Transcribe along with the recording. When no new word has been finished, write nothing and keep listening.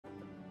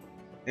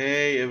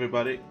Hey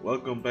everybody,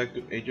 welcome back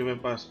to Age of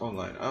Empires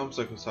Online. I'm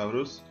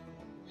Psychosaurus,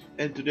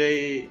 and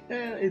today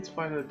it's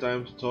finally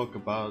time to talk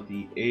about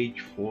the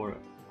Age 4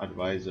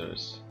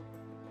 advisors.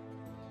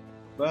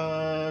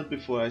 But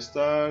before I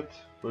start,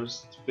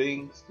 first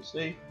things to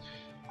say,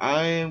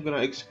 I am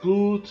gonna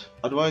exclude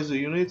advisor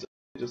units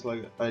just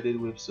like I did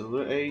with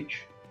Silver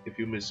Age. If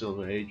you miss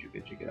Silver Age, you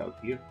can check it out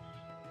here.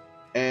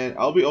 And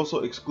I'll be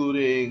also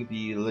excluding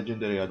the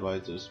legendary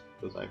advisors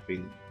because I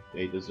think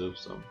they deserve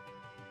some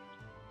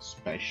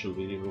special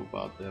video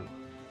about them.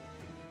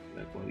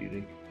 Like, what do you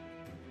think?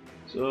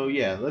 So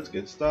yeah, let's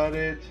get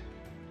started,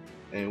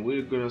 and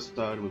we're gonna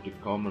start with the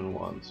common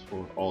ones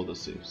for all the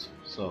civs.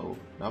 So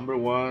number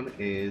one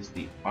is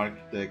the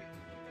architect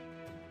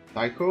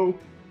Tycho.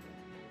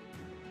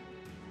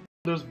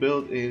 Others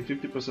built in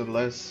 50%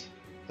 less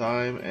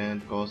time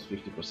and cost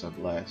 50%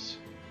 less.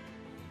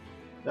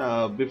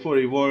 Now before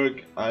he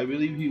worked, I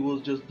believe he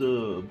was just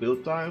the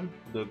build time.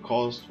 The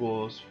cost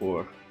was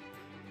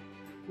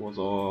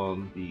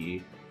on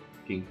the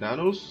King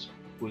Thanos,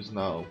 who is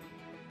now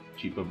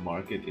cheaper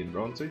market in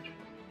Bronze Age.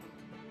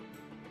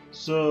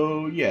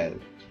 So yeah,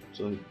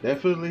 so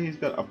definitely he's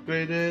got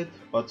upgraded,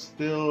 but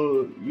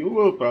still you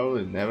will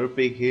probably never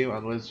pick him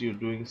unless you're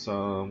doing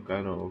some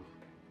kind of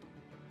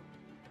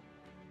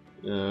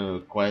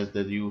quest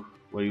that you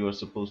where you are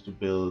supposed to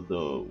build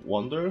the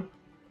wonder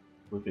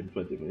within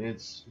 20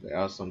 minutes. There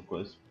are some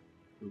quests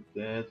with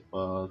that,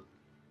 but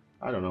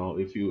I don't know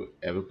if you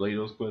ever play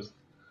those quests.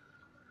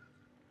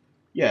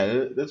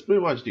 Yeah, that's pretty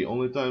much the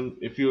only time.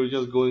 If you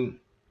just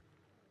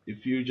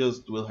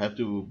will have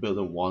to build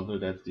a wonder,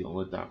 that's the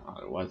only time.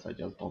 Otherwise, I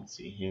just don't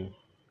see him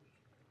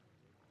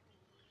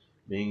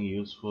being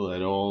useful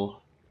at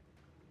all.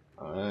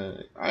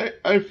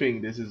 I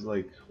think this is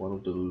like one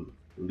of the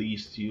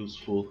least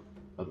useful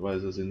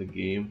advisors in the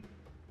game.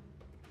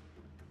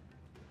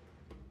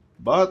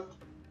 But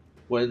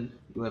when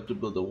you have to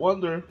build a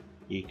wonder,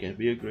 he can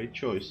be a great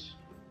choice.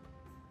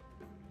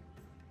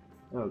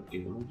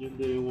 Okay,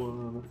 legendary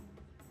one.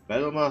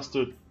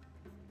 Battlemaster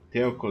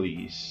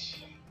Theokoles.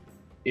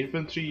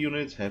 Infantry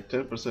units have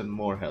 10%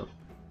 more health.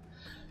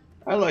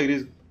 I like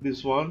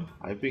this one.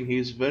 I think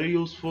he's very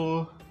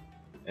useful,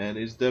 and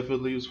it's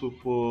definitely useful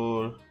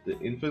for the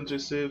infantry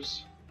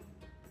civs,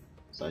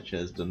 such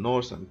as the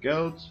Norse and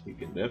Celts. You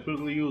can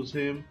definitely use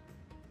him.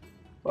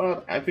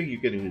 But I think you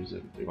can use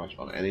it pretty much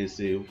on any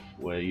civ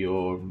where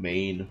your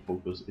main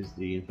focus is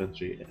the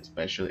infantry,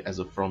 especially as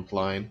a front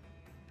line.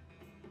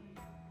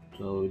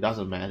 So it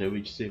doesn't matter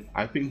which civ.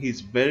 I think he's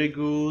very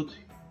good.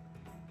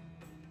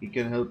 He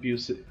can help you.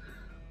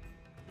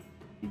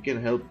 He can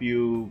help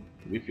you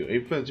with your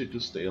infantry to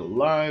stay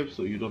alive,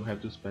 so you don't have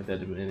to spend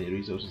that many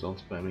resources on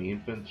spamming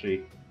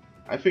infantry.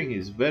 I think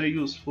he's very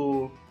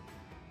useful.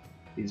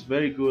 He's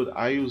very good.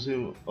 I use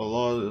him a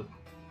lot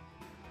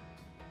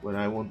when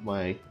I want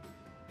my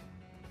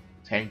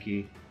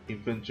tanky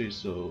infantry,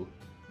 so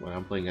when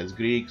I'm playing as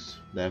Greeks,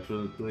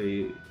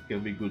 definitely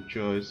can be good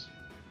choice.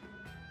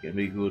 Can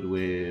be good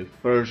with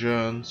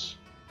Persians.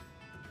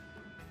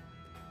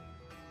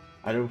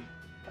 I don't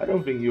I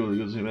don't think you'll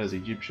use him as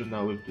Egyptian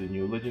now with the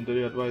new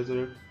legendary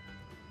advisor,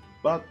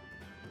 but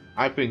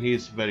I think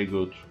he's very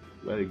good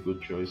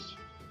choice.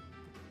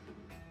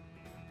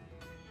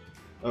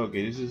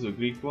 Okay, this is a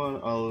Greek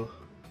one. I'll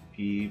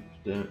keep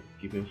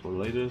him for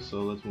later.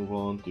 So let's move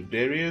on to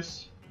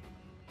Darius.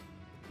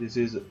 This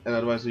is an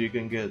advisor you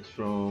can get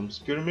from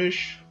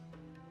Skirmish.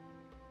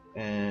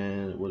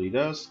 And what he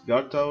does,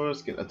 guard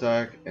towers can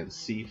attack and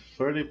see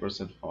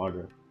 30%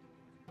 farther.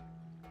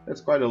 That's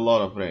quite a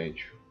lot of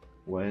range.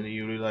 When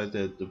you realize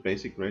that the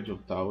basic range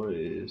of tower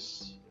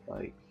is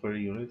like 30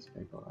 units,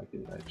 hang on, I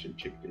can actually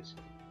check this.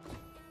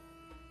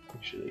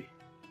 Actually,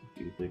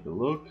 if you take a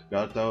look,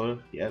 guard tower,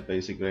 yeah,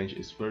 basic range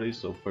is 30,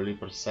 so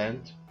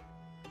 30%.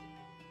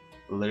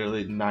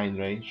 Literally 9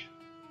 range,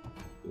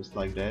 just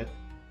like that.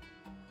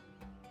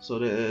 So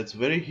that's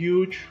very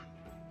huge.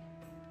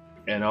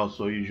 And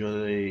also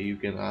usually you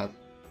can add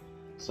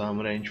some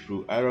range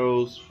through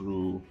arrows,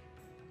 through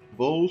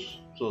bows,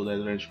 so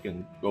that range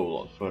can go a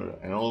lot further,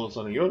 and all of a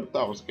sudden your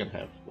towers can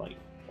have like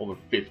over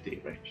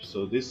 50 range.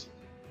 So this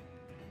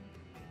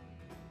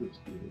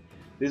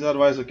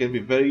advisor can be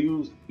very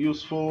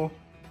useful,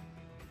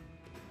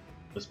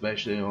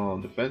 especially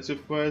on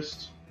defensive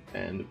quests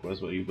and the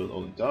quests where you build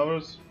all the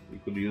towers. You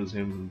could use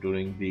him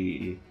during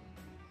the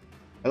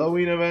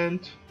Halloween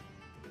event,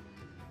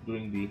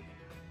 during the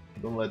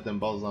Don't Let Them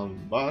Balsam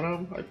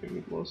Bottom, I think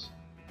it was.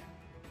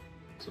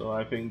 So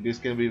I think this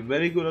can be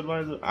very good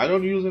advisor. I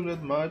don't use him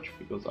that much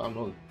because I'm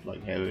not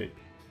like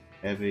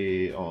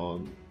heavy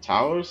on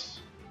towers.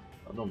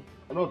 I'm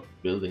not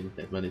building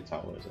that many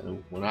towers,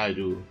 and when I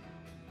do,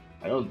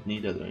 I don't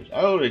need that range.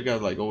 I already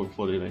got like over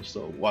 40 range,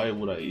 so why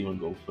would I even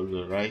go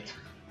further, right?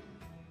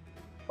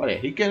 But yeah,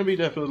 he can be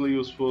definitely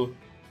useful.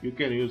 You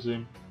can use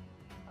him.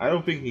 I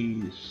don't think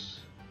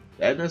he's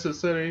that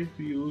necessary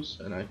to use,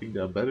 and I think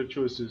there are better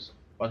choices,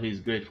 but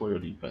he's great for your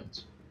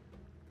defense.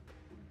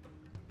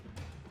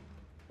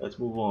 Let's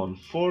move on.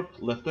 Fourth,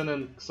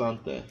 Lieutenant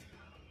Xanthe.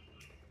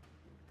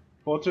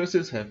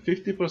 Fortresses have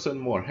 50%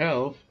 more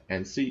health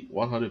and see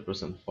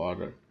 100%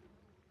 farther.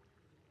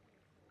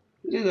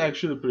 This is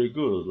actually pretty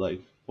good.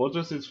 Like,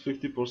 fortresses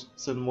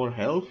 50% more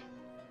health.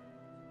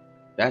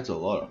 That's a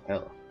lot of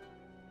health.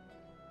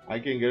 I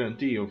can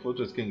guarantee your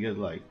fortress can get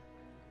like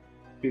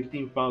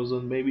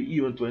 15,000, maybe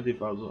even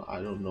 20,000.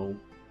 I don't know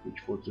which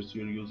fortress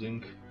you're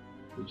using,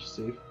 which is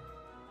safe.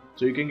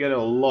 So you can get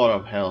a lot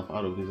of health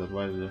out of this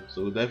advisor.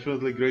 So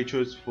definitely great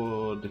choice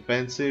for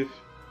defensive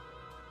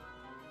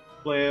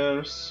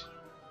players.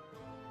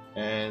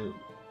 And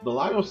the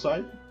line of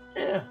sight,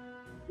 yeah,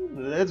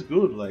 that's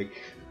good. Like,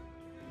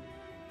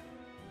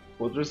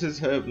 fortresses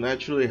have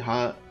naturally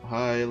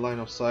high line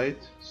of sight,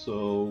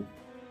 so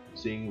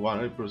seeing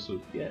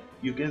 100%, yeah,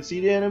 you can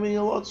see the enemy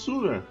a lot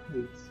sooner.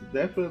 It's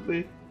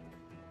definitely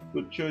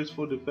good choice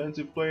for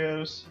defensive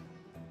players.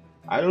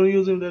 I don't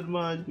use him that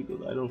much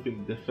because I don't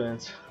think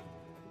defense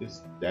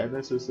is that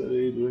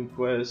necessary during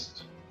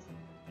quest.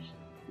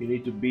 You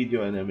need to beat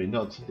your enemy,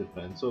 not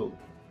defend. So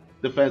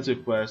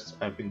defensive quests,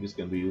 I think this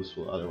can be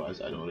useful.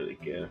 Otherwise, I don't really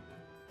care.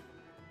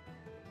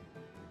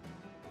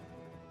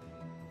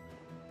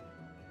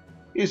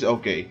 He's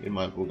okay in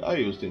my book. I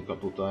used him a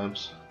couple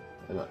times,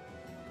 and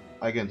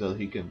I can tell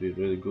he can be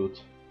really good.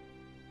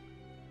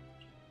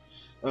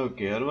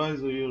 Okay,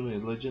 advisor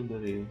unit,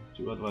 legendary,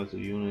 2 advisor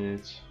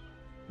units.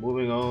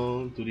 Moving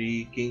on to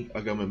the King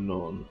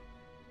Agamemnon.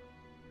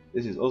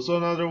 This is also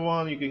another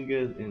one you can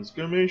get in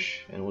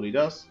skirmish, and what he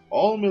does,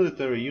 all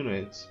military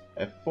units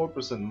have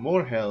 4%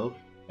 more health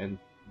and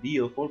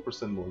deal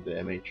 4% more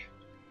damage.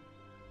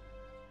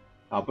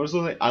 Now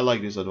personally, I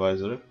like this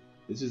advisor.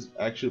 This is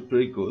actually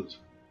pretty good,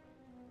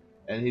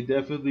 and he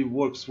definitely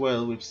works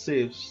well with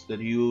civs that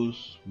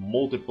use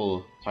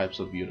multiple types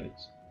of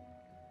units.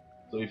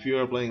 So if you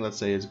are playing, let's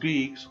say, as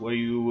Greeks, where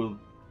you will,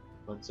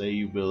 let's say,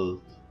 you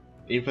build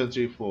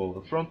infantry for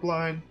the front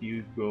line,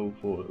 you go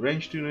for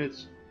ranged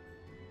units,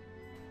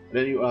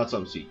 then you add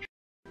some siege.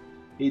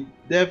 He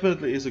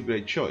definitely is a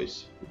great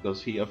choice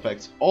because he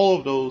affects all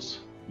of those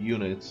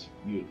units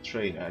you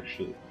train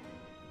actually.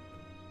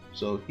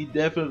 So he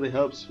definitely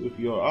helps with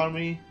your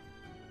army.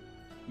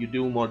 You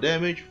do more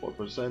damage,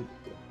 4%.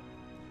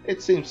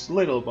 It seems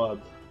little, but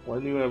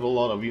when you have a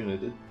lot of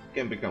units, it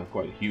can become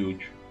quite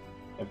huge.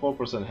 And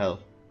 4%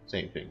 health,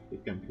 same thing,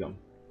 it can become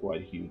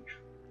quite huge.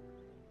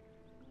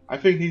 I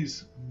think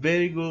he's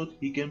very good,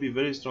 he can be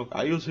very strong.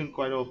 I use him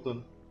quite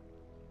often.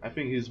 I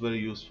think he's very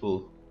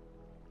useful.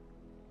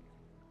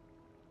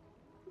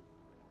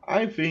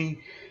 I think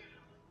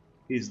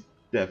he's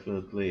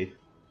definitely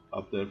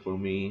up there for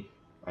me.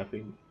 I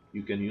think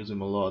you can use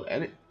him a lot,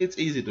 and it's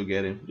easy to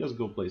get him. Just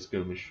go play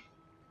skirmish.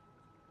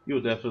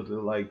 You'll definitely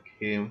like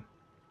him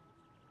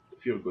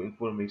if you're going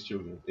for a mixture.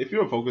 If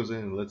you're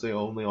focusing, let's say,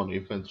 only on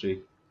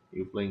infantry,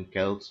 you're playing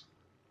Celts,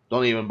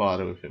 don't even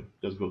bother with him.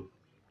 Just go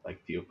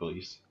like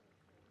Theokoles.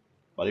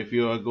 But if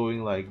you are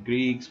going like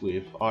Greeks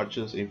with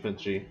archers,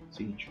 infantry,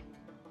 siege,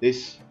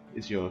 this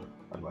is your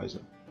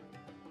advisor.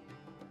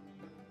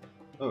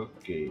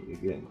 Okay,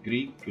 again,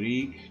 Greek,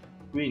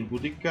 Queen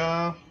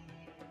Boudicca.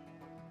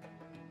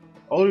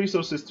 All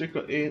resources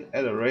trickle in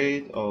at a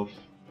rate of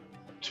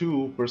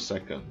 2 per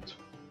second.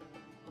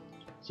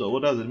 So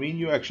what does it mean?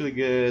 You actually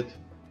get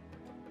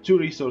 2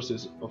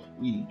 resources of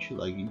each,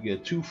 like you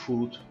get 2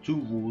 food, 2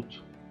 wood,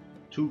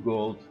 2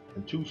 gold,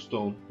 and 2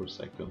 stone per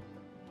second.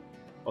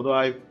 Although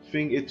I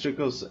think it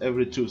trickles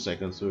every 2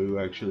 seconds, so you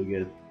actually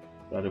get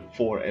rather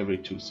 4 every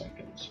 2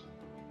 seconds.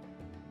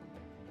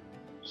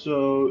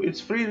 So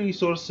it's free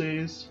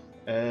resources,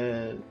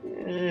 and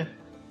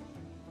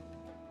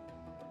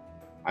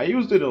I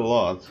used it a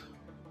lot,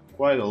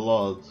 quite a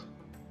lot,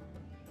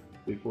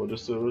 before the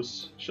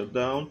servers shut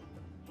down.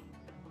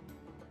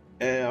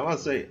 And I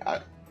must say,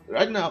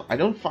 right now I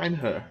don't find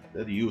her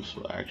that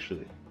useful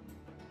actually.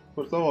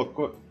 First of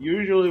all, you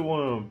usually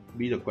want to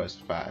beat a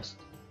quest fast,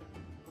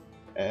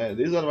 and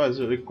this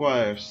advisor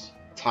requires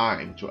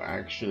time to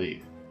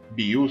actually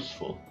be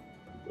useful,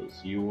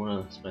 because you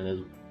want to spend as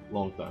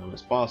long time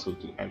as possible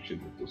to actually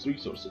get those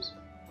resources.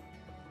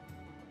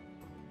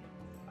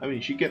 I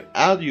mean, she can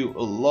add you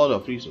a lot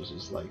of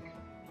resources, like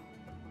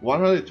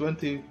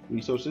 120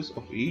 resources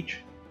of each.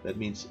 That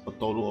means a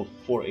total of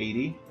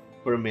 480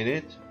 per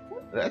minute.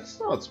 That's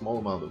not a small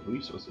amount of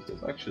resources,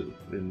 that's actually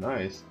pretty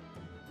nice.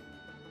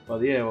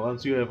 But yeah,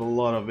 once you have a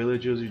lot of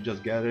villagers, you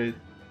just gather it.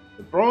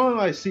 The problem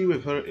I see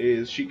with her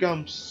is she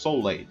comes so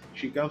late.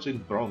 She comes in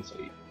Bronze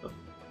Age.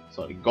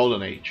 Sorry,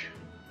 Golden Age.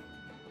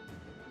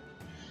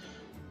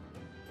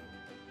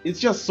 It's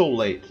just so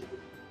late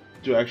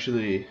to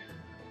actually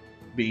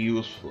be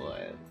useful,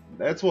 and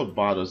that's what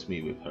bothers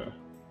me with her.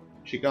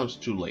 She comes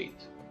too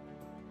late.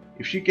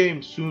 If she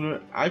came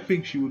sooner, I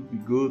think she would be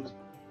good,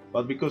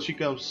 but because she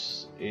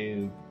comes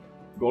in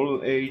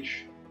Golden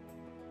Age,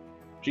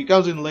 she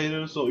comes in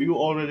later, so you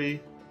already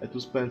have to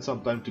spend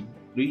some time to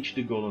reach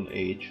the Golden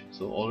Age,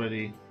 so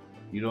already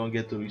you don't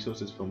get the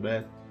resources from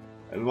that.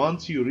 And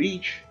once you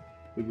reach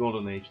the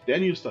Golden Age,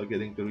 then you start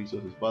getting the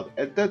resources, but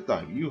at that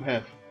time you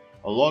have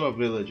a lot of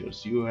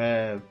villagers, you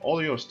have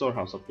all your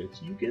storehouse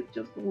upgrades, you get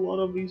just a lot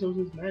of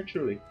resources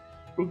naturally.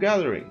 for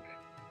gathering.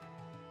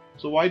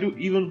 So why do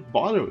even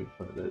bother with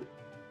her?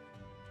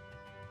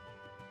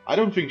 I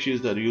don't think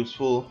she's that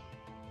useful.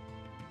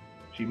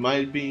 She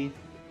might be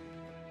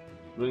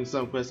doing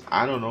some quests,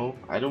 I don't know.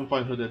 I don't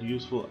find her that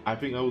useful. I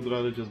think I would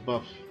rather just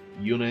buff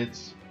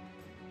units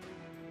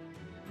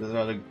than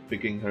rather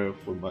picking her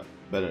for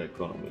better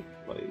economy.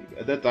 Like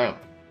at that time,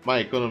 my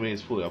economy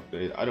is fully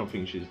upgraded. I don't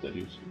think she's that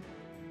useful.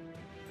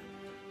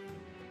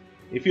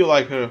 If you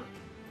like her,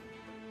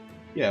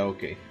 yeah,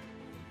 okay.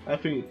 I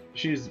think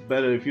she's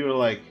better if you're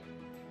like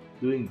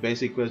doing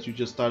basic quests. You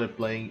just started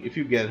playing. If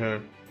you get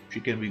her, she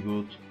can be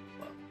good.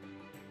 But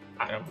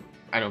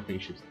I don't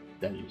think she's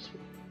that useful.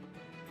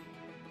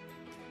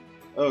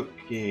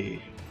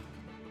 Okay.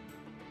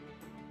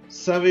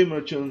 Savvy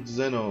Merchant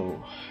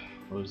Zeno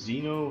or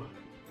Zeno.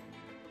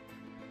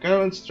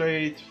 Caravan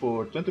trade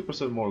for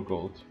 20% more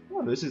gold.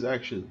 Oh, this is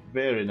actually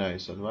very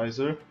nice,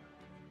 advisor.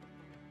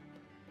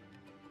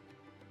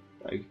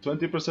 Like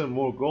 20%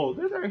 more gold.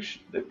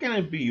 That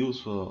can be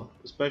useful,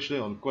 especially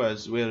on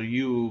quests where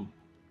you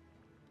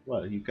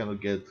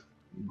cannot get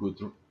good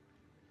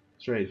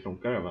trade from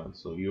caravans,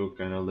 so you're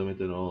kind of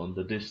limited on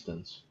the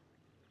distance.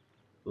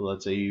 So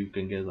let's say you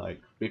can get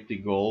like 50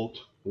 gold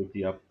with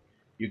the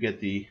you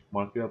get the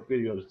market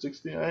upgrade, you're at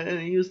 60,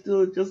 and you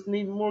still just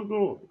need more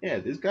gold. Yeah,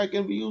 this guy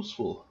can be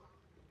useful.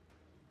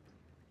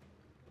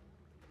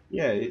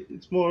 Yeah,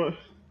 it's more,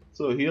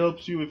 so he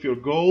helps you with your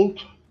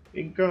gold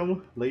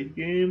income late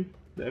game.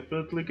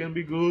 Definitely can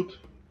be good.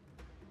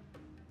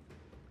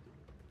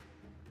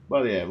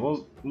 But yeah,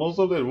 most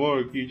of that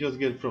work you just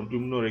get from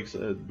Dumnorix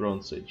at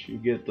Bronze Age. You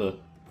get the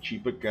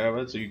cheaper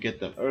caravans, so you get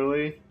them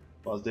early,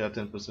 plus they are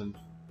 10%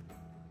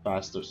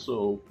 faster.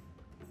 So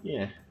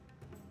yeah,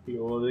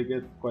 you already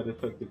get quite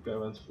effective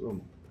caravans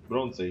from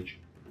Bronze Age.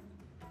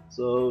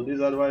 So this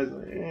advice,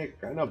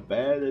 kind of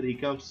bad that he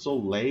comes so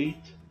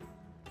late.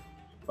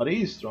 But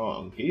he is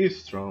strong. He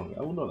is strong.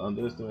 I would not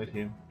underestimate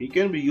him. He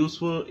can be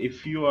useful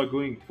if you are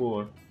going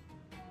for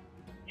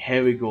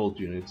heavy gold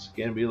units.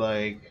 Can be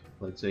like,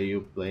 let's say you're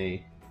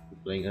playing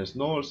as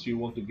Norse. You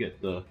want to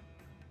get the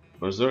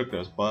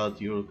Berserkers, but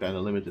you're kind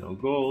of limited on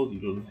gold. You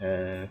don't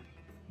have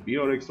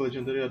Beorix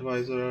Legendary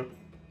Advisor.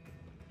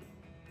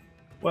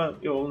 Well,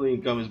 your only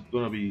income is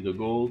gonna be the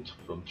gold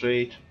from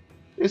trade.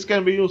 This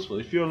can be useful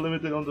if you're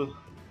limited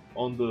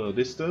on the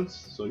distance,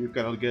 so you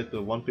cannot get the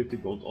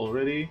 150 gold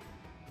already.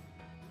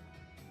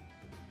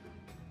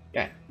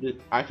 Yeah,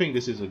 I think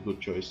this is a good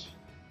choice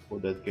for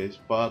that case,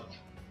 but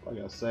like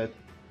I said,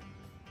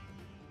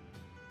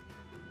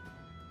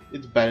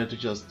 it's better to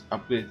just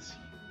upgrade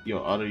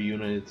your other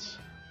units,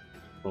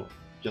 or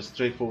just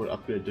straightforward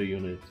upgrade the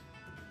unit.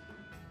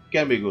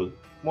 Can be good.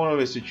 More of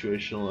a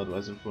situational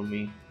advisor for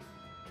me.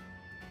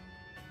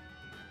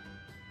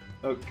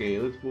 Okay,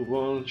 let's move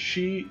on.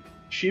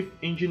 Ship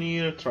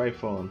Engineer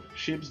Tryphon.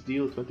 Ships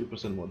deal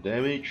 20% more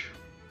damage.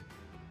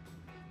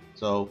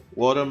 So,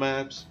 water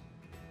maps.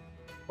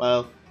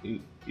 Well,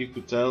 you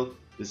could tell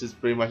this is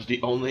pretty much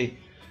the only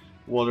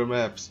water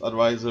maps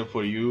advisor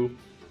for you.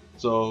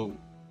 So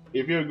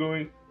if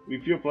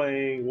you're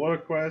playing water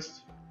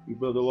quest, you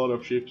build a lot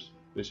of ships,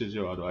 this is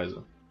your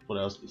advisor. What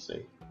else to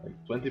say? Like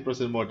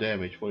 20% more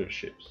damage for your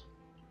ships.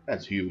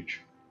 That's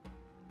huge.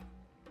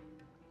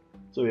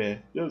 So yeah,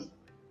 just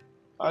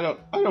I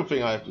don't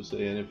think I have to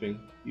say anything.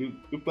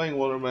 You're playing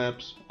water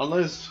maps,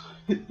 unless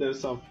there's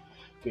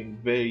something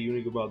very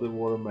unique about the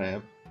water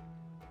map,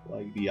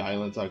 like the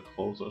islands are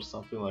closed or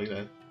something like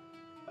that.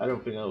 I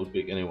don't think I would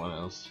pick anyone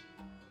else.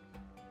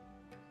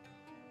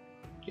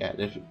 Yeah,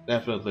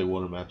 definitely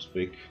water maps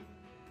pick.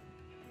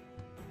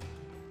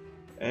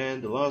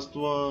 And the last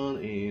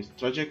one is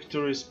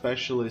Trajectory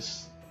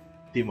Specialist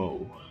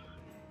Timo.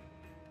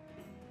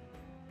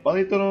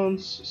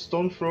 Polythrons,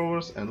 stone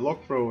throwers and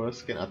log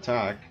throwers can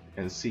attack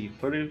and see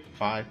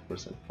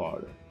 35%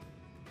 farther.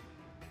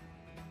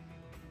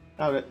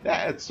 Now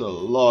that's a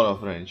lot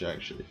of range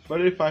actually.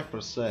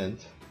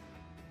 35%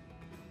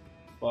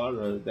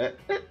 farther,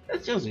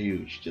 that's just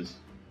huge, just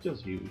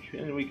huge.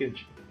 And we can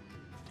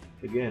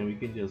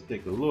just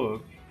take a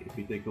look. If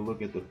we take a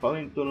look at the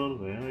Polytron,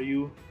 where are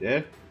you?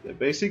 There, the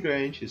basic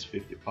range is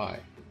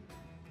 55.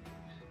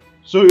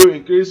 So you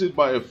increase it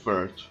by a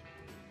third.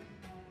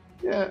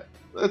 Yeah,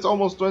 that's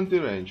almost 20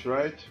 range,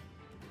 right?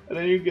 And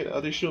then you get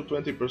additional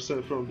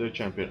 20% from the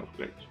champion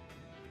upgrade.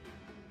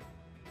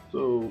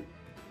 So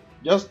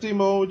just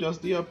Timo,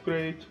 just the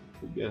upgrade,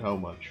 you get how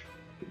much?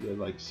 You get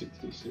like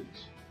 66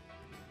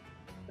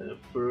 and a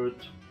third.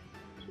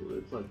 So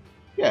it's like,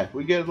 yeah,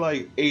 we get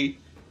like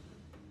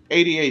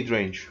 88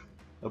 range,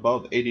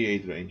 about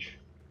 88 range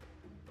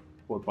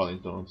for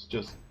Polytrons,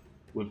 just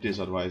with this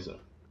advisor.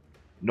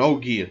 No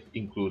gear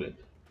included.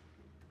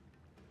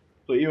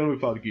 So even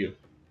without gear,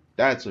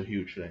 that's a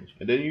huge range.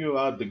 And then you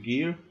add the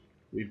gear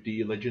with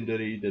the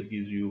legendary that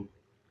gives you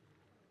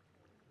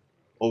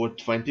over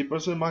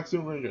 20%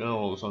 maximum range, and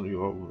also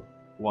over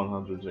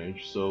 100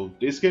 range. So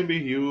this can be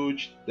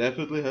huge.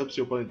 Definitely helps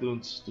your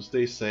Polytrons to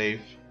stay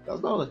safe.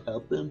 Does not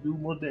help them do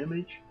more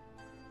damage,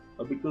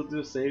 but because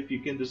they're safe,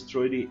 you can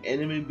destroy the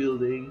enemy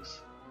buildings,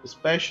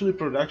 especially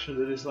production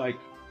that is like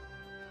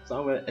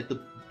somewhere at the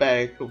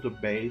back of the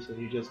base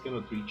and you just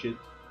cannot reach it.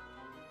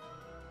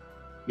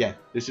 Yeah,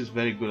 this is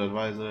very good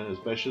advisor,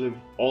 especially with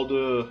all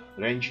the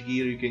range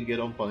gear you can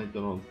get on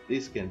Polytronons.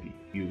 This can be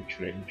huge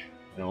range,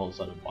 and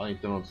also the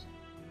Polytronons,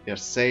 they're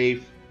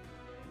safe.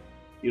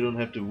 You don't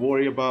have to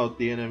worry about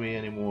the enemy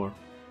anymore.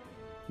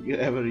 You're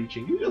ever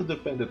reaching, you just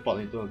defend the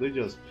Polytronons, they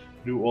just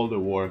do all the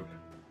work,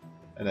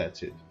 and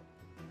that's it.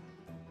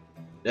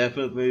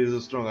 Definitely is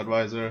a strong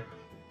advisor,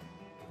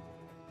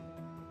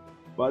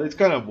 but it's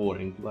kind of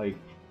boring. Like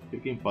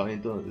picking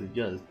Polytronons is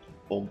just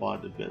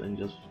bombard the building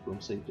just from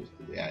sake of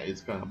it. Yeah,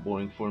 it's kind of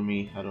boring for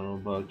me. I don't know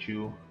about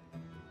you.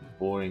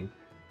 Boring.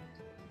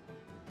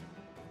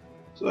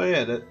 So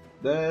yeah,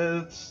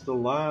 that's the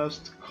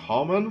last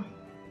common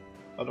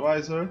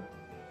advisor.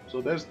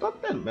 So there's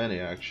not that many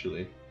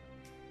actually.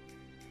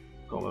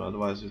 Common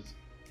advisors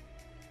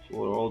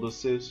for all the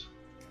Siths.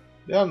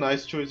 They are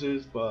nice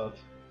choices, but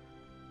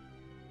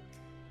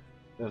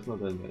there's not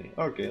that many.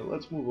 Okay,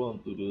 let's move on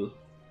to the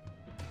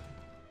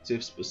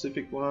Sith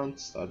specific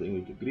ones, starting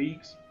with the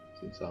Greeks,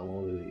 since I'm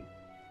already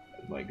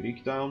at my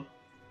Greek town.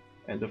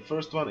 And the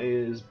first one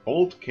is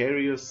Bolt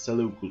Carrier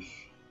Seleucus.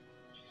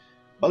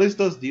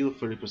 Ballistas deal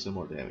 30%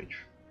 more damage.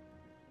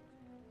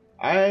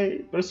 I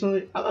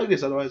like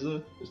this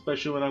advisor,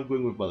 especially when I'm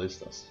going with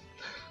ballistas.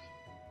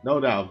 No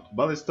doubt,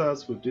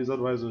 ballistas with this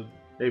advisor,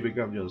 they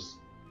become just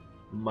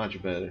much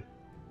better.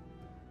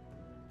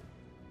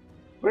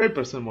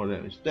 30% more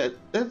damage,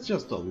 that's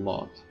just a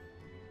lot.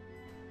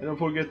 And don't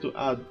forget to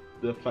add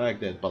the fact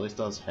that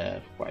ballistas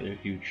have quite a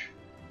huge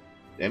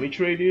damage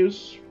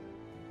radius.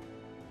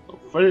 So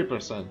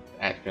 30%,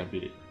 that can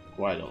be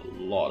quite a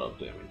lot of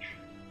damage.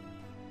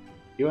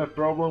 You have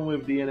problem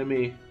with the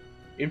enemy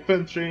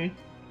infantry,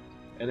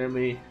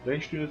 enemy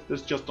ranged units,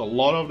 there's just a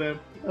lot of them.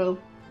 Well,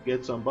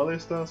 get some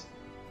ballistas,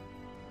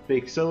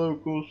 pick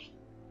Seleucus.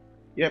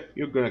 Yep,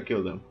 you're gonna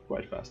kill them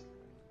quite fast.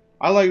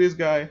 I like this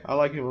guy, I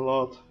like him a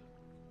lot.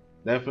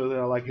 Definitely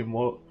I like him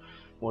more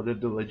than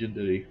the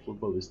legendary for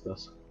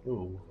ballistas.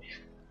 Oh.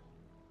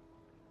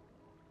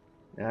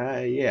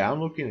 Yeah,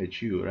 I'm looking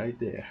at you right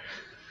there.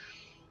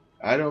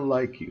 I don't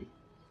like you.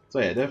 So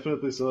yeah,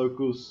 definitely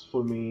Seleucus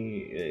for me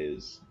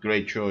is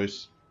great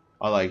choice.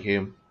 I like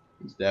him.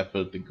 He's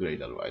definitely a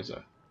great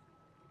advisor.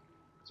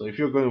 So if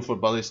you're going for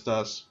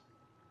ballistas,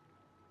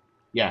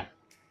 yeah,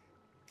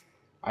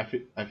 I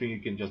think you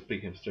can just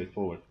pick him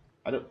straightforward.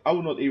 I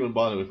would not even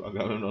bother with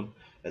Agamemnon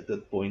at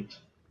that point.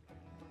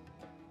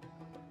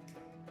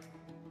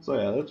 So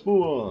yeah, let's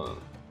move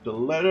on. The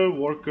leather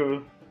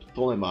worker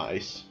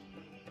Ptolemais.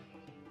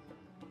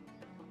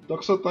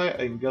 Toxotai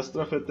and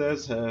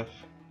Gastraphetes have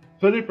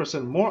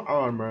 30% more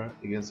armor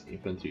against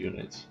infantry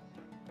units.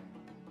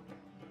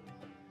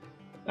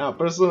 Now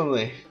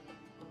personally,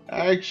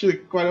 I actually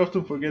quite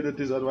often forget that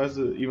this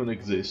advisor even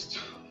exists.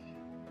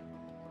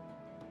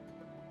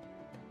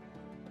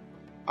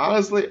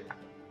 Honestly,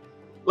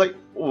 like,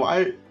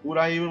 why would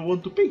I even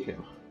want to pick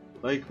him?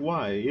 Like,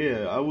 why?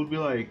 Yeah, I would be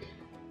like,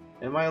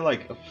 am I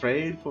like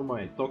afraid for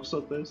my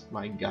Toxotes,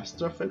 my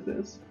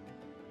Gastraphetes?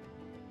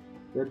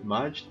 That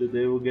much that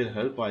they will get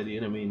hurt by the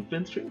enemy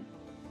infantry?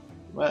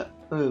 Well,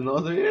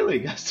 not really.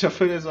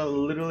 Gastraphetes are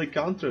literally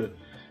counter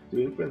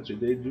to infantry.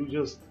 They do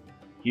just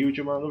huge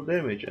amount of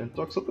damage, and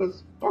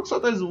Toxotes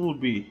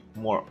would be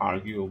more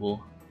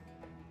arguable.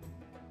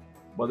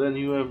 But then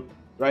you have,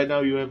 right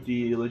now you have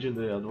the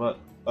legendary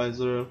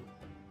advisor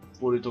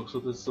for the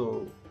Toxotes,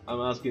 so I'm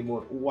asking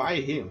more,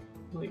 why him?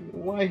 Like,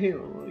 why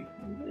him?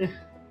 Like,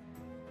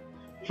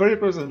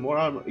 30% more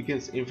armor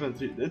against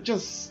infantry, that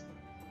just,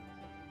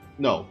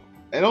 no.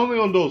 And only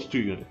on those two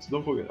units,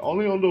 don't forget,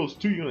 only on those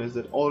two units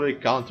that already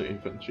counter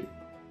infantry.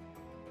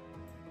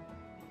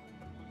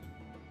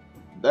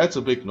 That's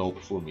a big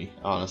nope for me,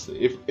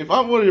 honestly. If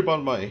I'm worried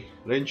about my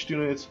ranged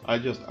units, I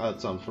just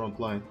add some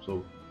frontline.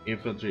 So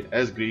infantry,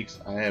 as Greeks,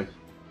 I have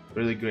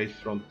really great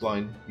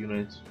frontline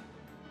units.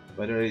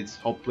 Whether it's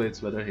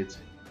hoplites, whether it's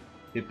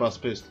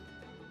hipaspist,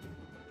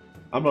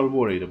 I'm not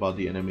worried about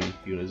the enemy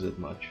units that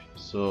much.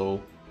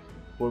 So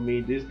for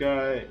me, this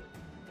guy,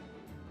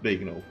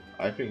 big nope.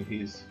 I think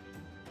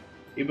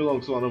he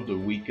belongs to one of the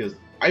weakest.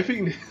 I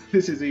think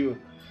this is even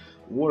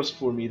worse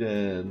for me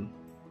than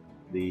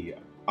the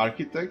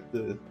architect,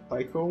 the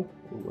Tycho,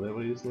 or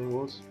whatever his name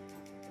was.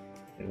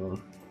 Hang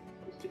on,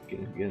 let's check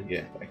it again.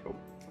 Yeah, Tycho.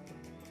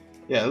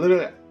 Yeah,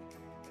 literally,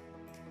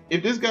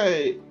 if this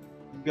guy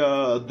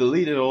got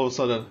deleted all of a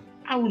sudden,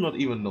 I would not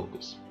even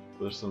notice.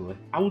 Personally,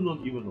 I would not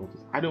even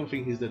notice. I don't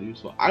think he's that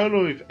useful. I don't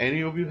know if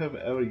any of you have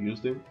ever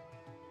used him.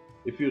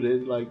 If you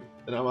did, like,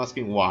 then I'm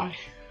asking why.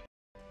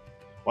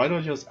 Why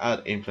not just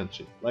add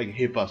infantry, like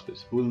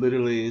Hipaspis, who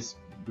literally is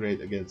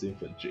great against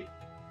infantry?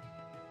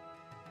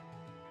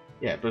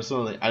 Yeah,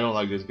 personally, I don't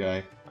like this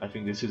guy. I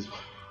think this is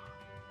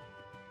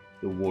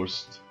the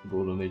worst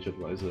Golden Age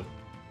advisor,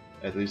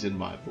 at least in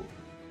my book.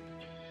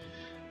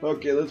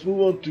 Okay, let's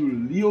move on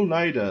to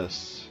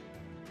Leonidas.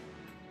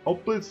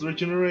 Hoplites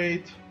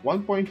regenerate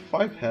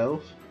 1.5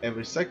 health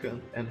every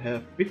second and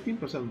have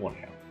 15% more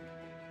health.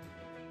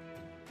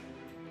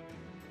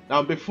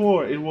 Now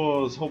before it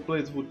was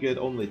hoplites would get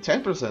only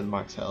 10%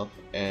 max health,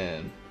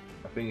 and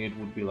I think it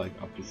would be like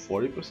up to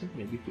 40%,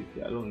 maybe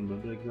 50, I don't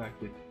remember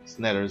exactly.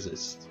 Snare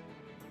resist.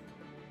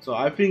 So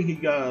I think he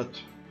got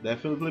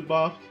definitely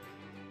buffed,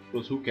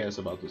 because who cares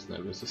about the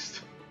snare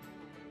resist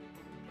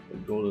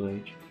in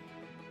Golden Age.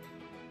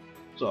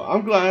 So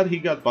I'm glad he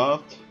got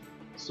buffed,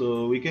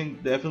 so we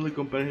can definitely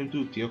compare him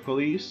to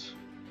Theokoles.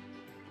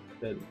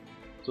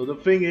 So the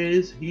thing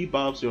is, he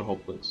buffs your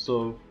hoplites.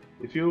 So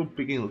if you're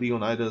picking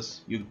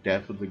Leonidas, you're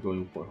definitely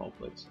going for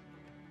hoplites.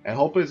 And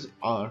hoplites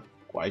are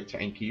quite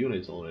tanky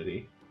units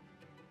already.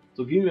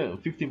 So giving them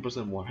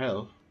 15% more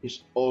health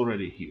is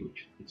already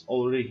huge. It's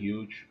already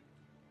huge.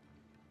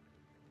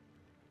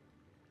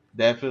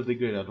 Definitely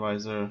great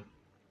advisor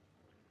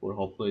for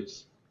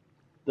hoplites.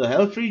 The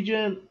health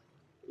regen,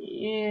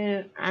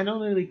 yeah, I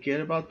don't really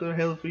care about the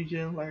health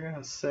regen, like I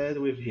said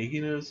with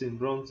Hyginus in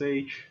Bronze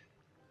Age.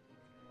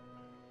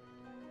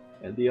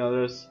 And the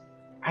others,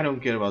 I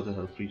don't care about the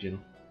health regen.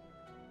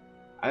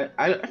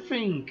 I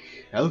think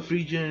health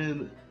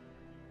regen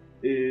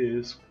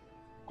is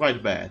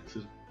quite bad.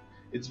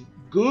 It's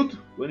good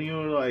when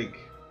you're like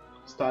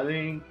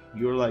starting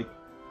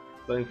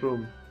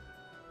from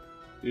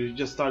you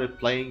just started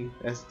playing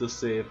as the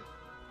save.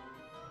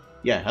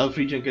 Yeah, health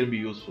regen can be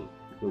useful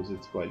because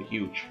it's quite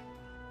huge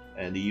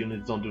and the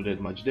units don't do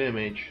that much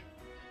damage.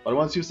 But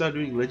once you start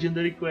doing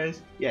legendary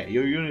quests, yeah,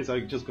 your units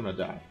are just gonna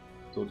die.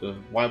 So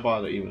why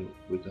bother even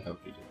with the health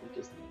regen? It's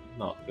just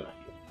not gonna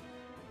heal.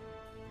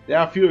 There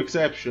are a few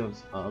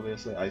exceptions,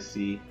 obviously I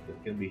see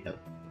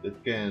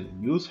that can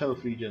use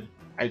health regen.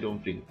 I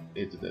don't think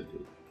it's that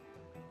good.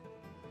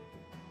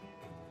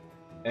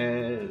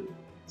 And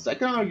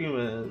second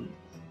argument,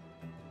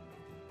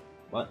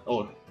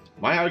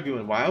 my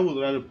argument why I would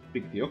rather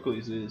pick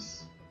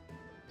Theokoles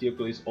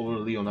over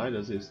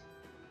Leonidas is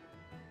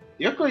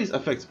Theokoles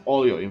affects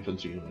all your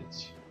infantry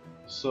units.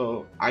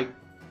 So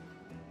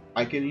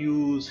I can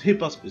use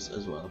Hippospis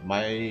as well.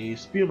 My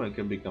spearman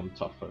can become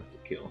tougher to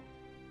kill.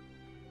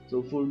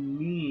 So for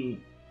me,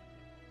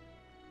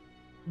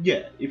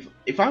 yeah,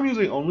 if I'm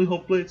using only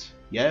hoplites,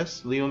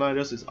 yes,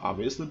 Leonidas is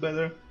obviously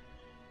better.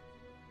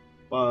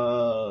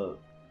 But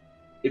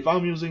if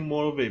I'm using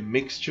more of a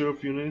mixture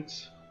of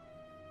units,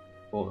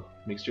 or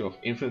mixture of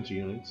infantry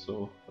units,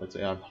 so let's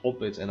say I have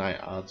hoplites and I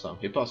add some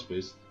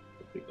Hippospis,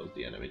 because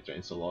the enemy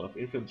trains a lot of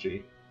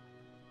infantry,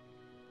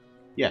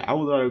 yeah, I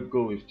would rather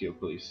go with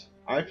Theokoles.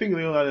 I think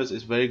Leonidas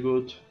is very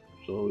good,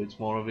 so it's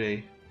more of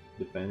a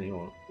depending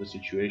on the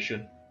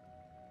situation.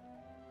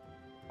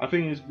 I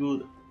think he's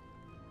good.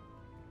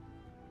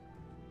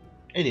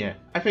 And yeah,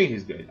 I think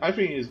he's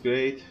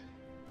great.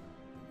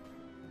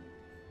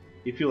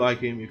 If you like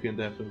him, you can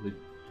definitely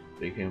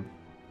pick him.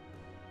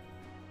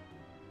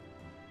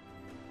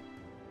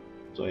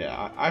 So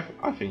yeah,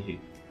 I think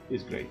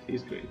he's great.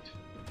 He's great.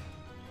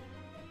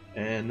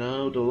 And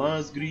now the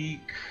last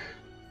Greek,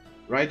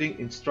 riding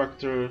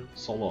instructor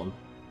Solon.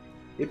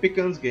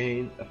 Hippicans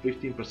gain a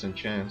 15%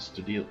 chance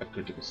to deal a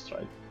critical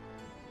strike.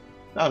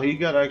 Now he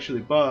got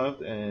actually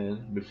buffed,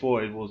 and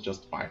before it was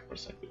just 5%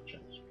 crit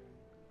chance.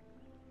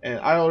 And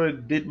I already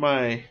did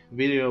my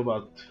video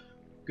about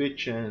crit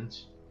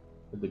chance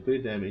and the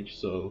crit damage,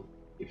 so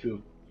if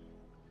you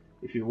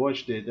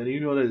watched it, then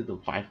you know that the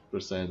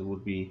 5%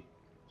 would be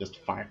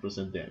just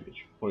 5%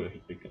 damage for your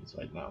Hippicans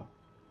right now.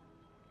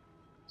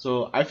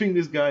 So I think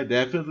this guy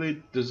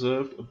definitely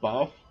deserved a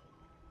buff.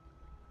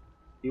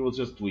 He was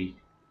just weak,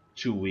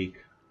 too weak.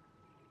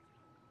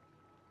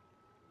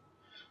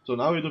 So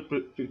now with a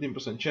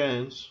 15%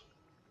 chance,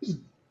 it's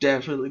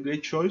definitely a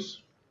great choice.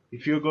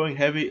 If you're going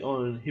heavy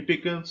on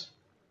Hippicans,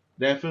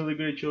 definitely a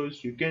great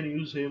choice. You can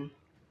use him.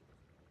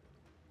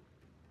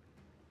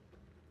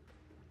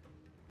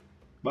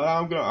 But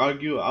I'm gonna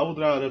argue I would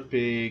rather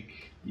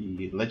pick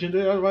the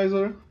legendary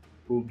advisor,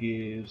 who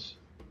gives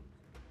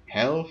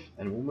health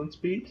and movement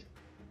speed.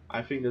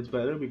 I think that's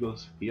better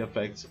because he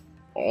affects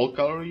all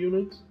cavalry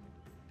units.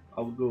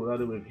 I would go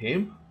rather with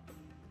him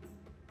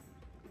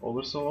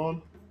over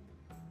Solon.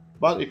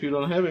 But if you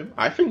don't have him,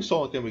 I think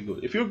Solon can be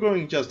good. If you're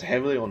going just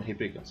heavily on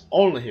Hippicans,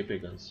 only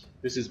Hippicans,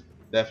 this is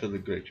definitely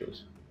a great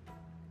choice.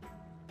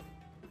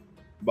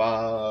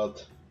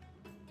 But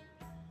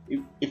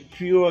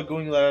if you are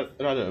going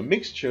rather a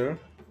mixture,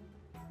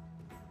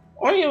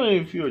 or even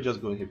if you are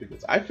just going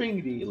Hippicans, I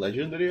think the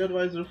legendary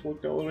advisor for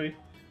cavalry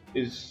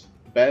is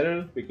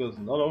better because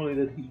not only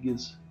that he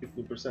gives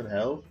 15%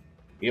 health,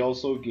 he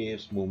also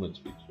gives movement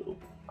speed, so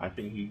I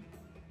think he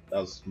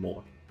does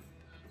more.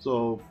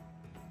 So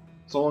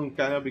Solon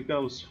kind of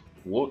becomes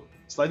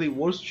slightly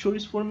worse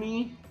choice for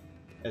me,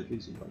 at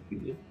least in my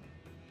opinion.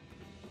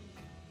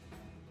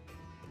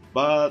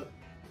 But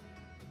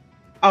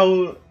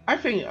I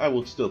think I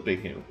would still pick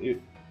him,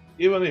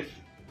 even if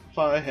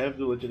I have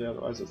the legendary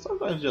advisor.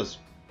 Sometimes just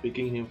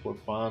picking him for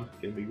fun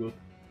can be good.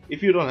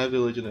 If you don't have the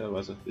legendary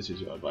advisor, this is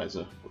your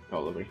advisor for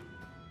cavalry.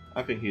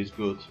 I think he's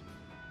good.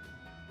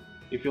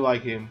 If you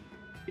like him,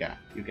 yeah,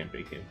 you can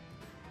pick him.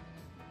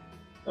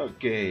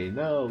 Okay,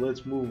 now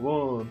let's move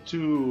on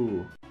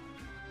to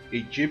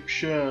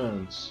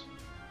Egyptians.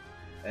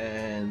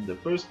 And the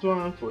first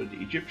one for the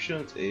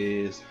Egyptians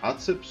is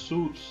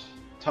Hatshepsut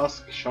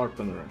Tusk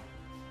Sharpener.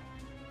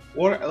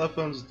 War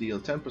elephants deal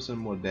 10%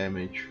 more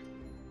damage.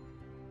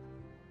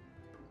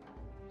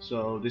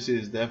 So this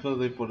is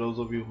definitely for those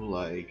of you who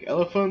like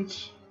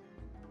elephants,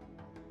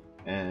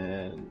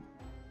 and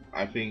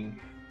I think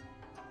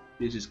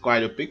this is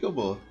quite a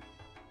pickable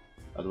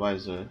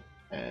advisor.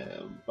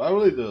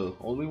 Probably the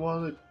only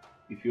one that,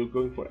 if you're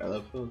going for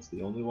elephants,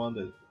 the only one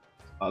that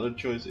other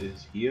choice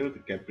is here, the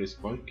Caprice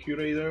Point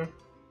Curator.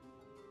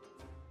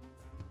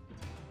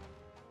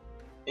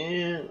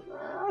 And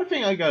I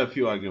think I got a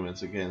few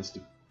arguments against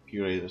the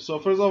Curator. So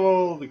first of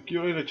all, the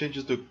Curator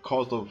changes the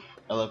cost of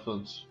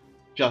elephants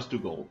just to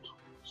gold.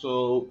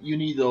 So you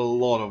need a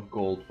lot of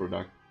gold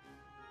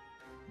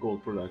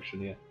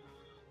production, yeah.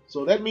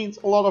 So that means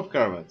a lot of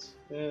caravans.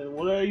 And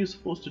what are you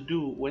supposed to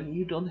do when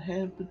you don't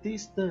have the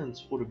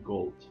distance for the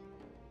gold?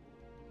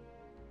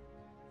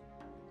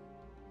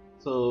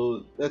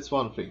 So that's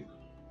one thing.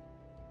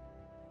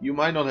 You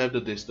might not have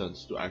the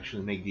distance to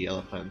actually make the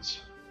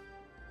elephants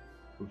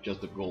with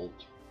just the gold.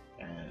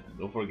 And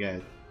don't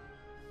forget,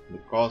 the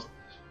cost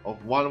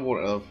of one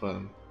war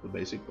elephant, the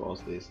basic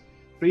cost is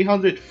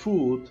 300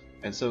 food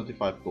and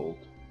 75 gold.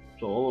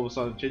 So all of a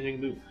sudden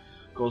changing the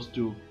cost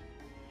to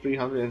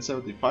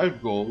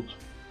 375 gold.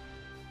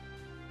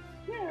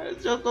 Yeah,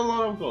 it's just a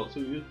lot of gold. So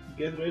you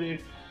get ready.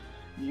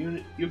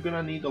 You're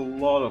gonna need a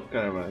lot of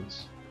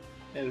caravans,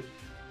 and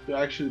to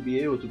actually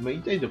be able to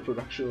maintain the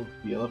production of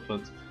the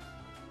elephants,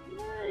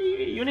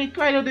 you need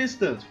quite a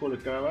distance for the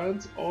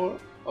caravans, or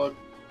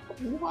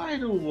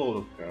quite a lot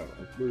of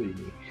caravans, believe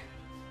me.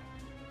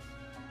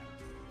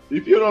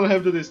 If you don't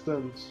have the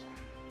distance,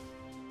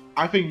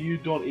 I think you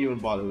don't even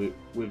bother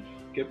with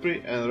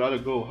Capri and rather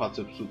go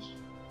Hatshepsut.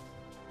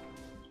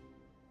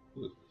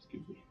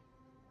 Excuse me.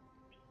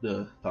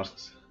 The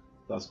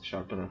Tusk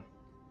Sharpener.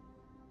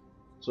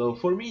 So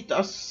for me,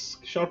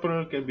 Tusk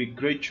Sharpener can be a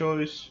great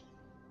choice.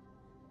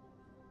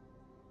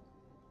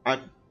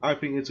 I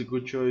think it's a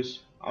good choice.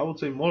 I would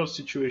say more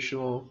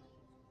situational,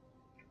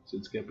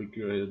 since Capri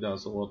Curator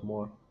does a lot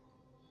more.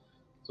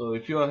 So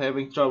if you are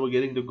having trouble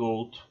getting the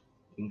gold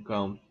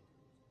income,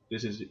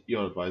 this is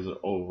your advisor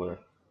over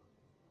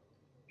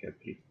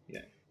Capri.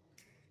 Yeah.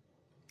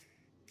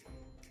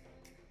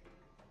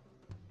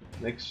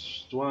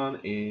 Next one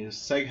is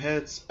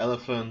Sekhet's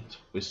Elephant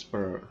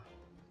Whisperer.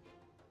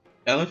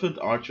 Elephant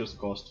archers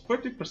cost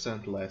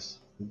 30% less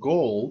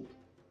gold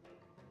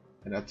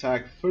and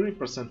attack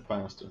 30%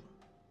 faster.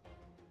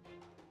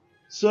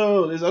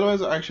 So this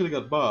advisor actually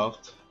got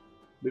buffed.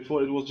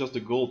 Before it was just a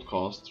gold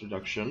cost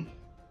reduction.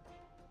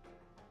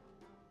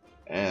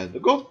 And the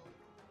gold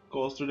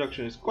cost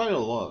reduction is quite a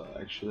lot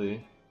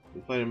actually.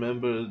 If I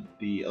remember,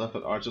 the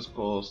elephant archers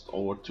cost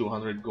over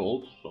 200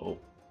 gold, so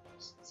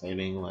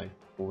saving like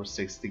over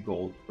 60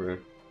 gold per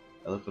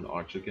elephant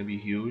archer can be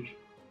huge.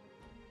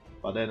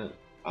 But then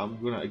I'm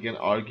gonna again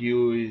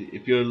argue,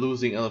 if you're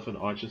losing elephant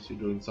archers, you're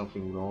doing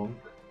something wrong.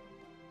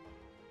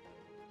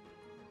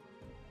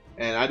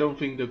 And I don't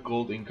think the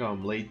gold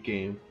income late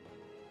game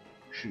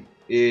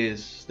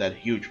is that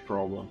huge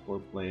problem for a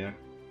player.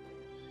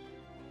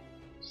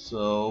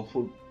 So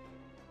for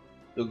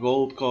the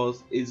gold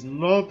cost is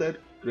not that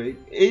great.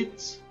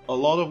 It's a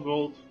lot of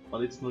gold,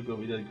 but it's not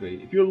gonna be that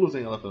great. If you're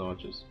losing elephant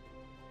archers,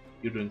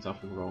 you're doing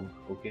something wrong.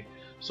 Okay,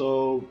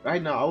 so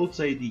right now I would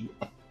say the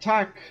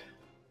attack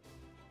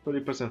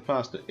 30%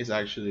 faster is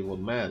actually what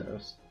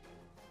matters.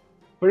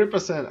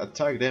 30%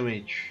 attack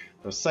damage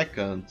per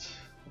second,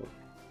 or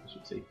I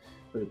should say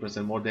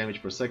 30% more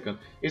damage per second,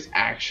 is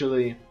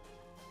actually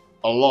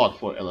a lot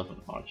for elephant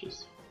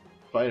archers.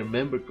 If I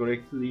remember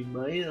correctly,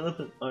 my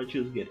elephant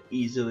archers get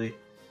easily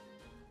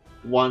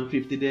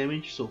 150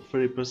 damage, so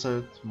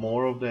 30%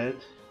 more of that.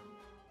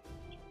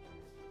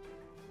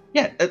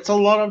 Yeah, it's a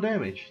lot of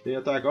damage. They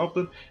attack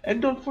often,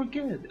 and don't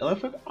forget,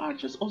 elephant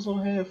archers also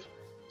have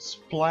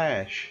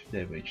splash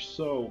damage,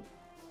 so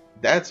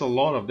that's a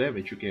lot of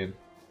damage you can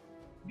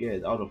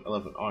get out of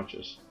elephant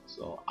archers.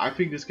 So I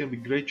think this can be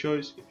a great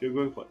choice if you're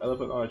going for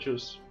elephant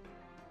archers.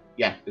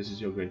 Yeah, this is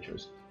your great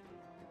choice.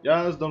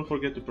 Just don't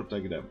forget to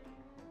protect them.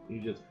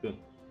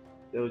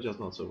 They will just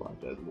not survive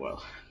that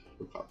well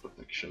without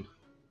protection.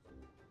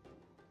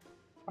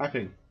 I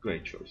think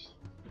great choice.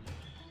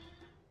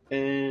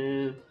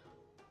 And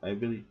I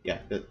believe, yeah,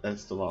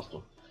 that's the last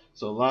one.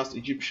 So last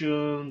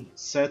Egyptian,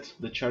 Seth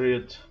the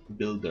Chariot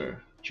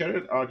Builder.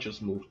 Chariot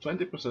archers move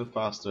 20%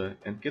 faster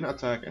and can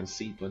attack and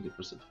see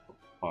 20%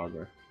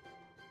 farther.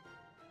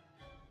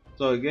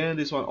 So again,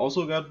 this one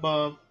also got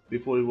buffed.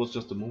 Before it was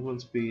just the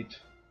movement speed.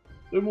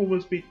 The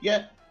movement speed,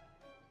 yeah,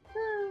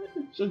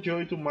 it's a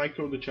joy to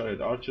micro the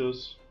Chariot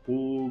archers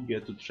who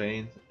get to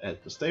train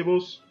at the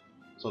stables.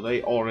 So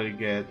they already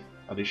get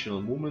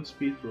additional movement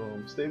speed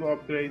from stable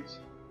upgrades.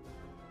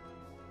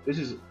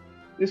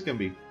 This can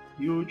be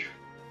huge.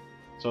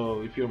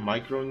 So if you're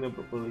microing them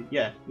properly,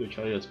 yeah, your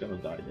chariot's gonna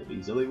die that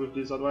easily with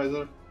this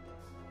advisor.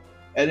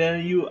 And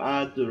then you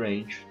add the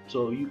range,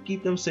 so you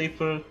keep them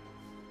safer.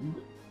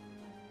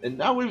 And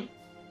now with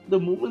the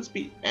movement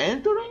speed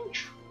and the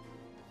range,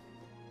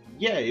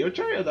 yeah, your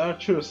chariot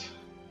archers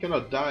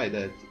cannot die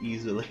that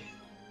easily.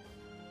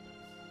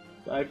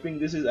 So I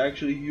think this is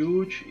actually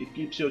huge. It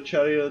keeps your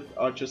chariot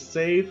archers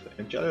safe,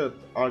 and chariot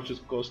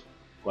archers cost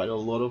quite a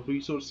lot of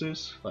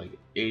resources, like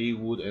 80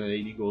 wood and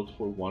 80 gold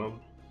for one of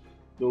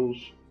those.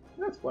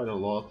 That's quite a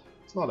lot.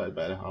 It's not that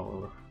bad,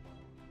 however.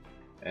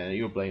 And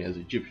you're playing as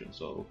Egyptian,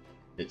 so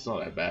it's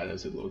not as bad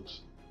as it looks.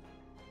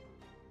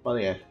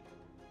 But yeah,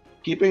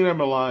 keeping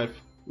them alive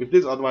with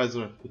this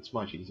advisor, it's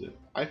much easier.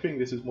 I think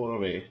this is more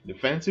of a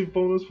defensive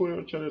bonus for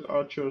your chariot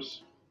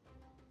archers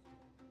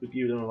to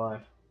keep them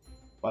alive,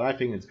 but I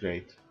think it's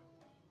great.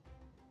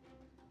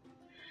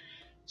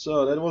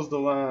 So that was the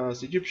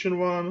last Egyptian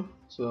one,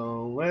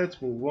 so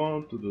let's move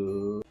on to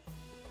the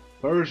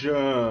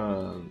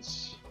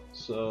Persians.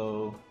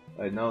 So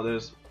right now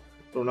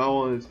from now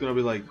on it's gonna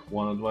be like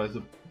one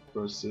advisor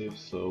per civ,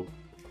 so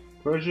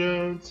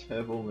Persians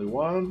have only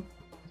one,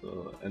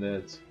 so, and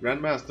that's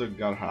Grandmaster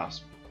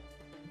Garhasp.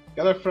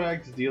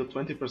 Cataphracts deal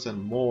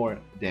 20% more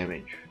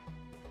damage.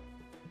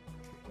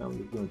 Now I'm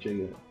just gonna check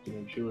it to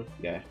make sure.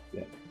 Yeah,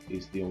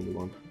 he's the only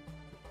one.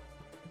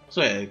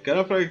 So yeah,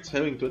 Cataphracts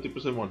having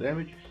 20% more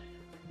damage.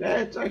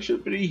 That's actually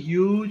pretty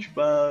huge,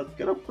 but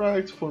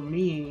Cataphracts for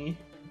me,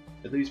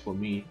 at least for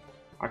me,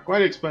 are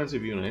quite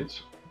expensive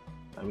units.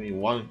 I mean,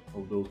 one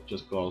of those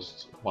just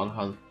costs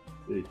 100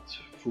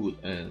 food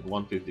and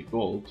 150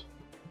 gold.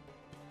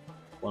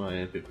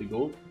 150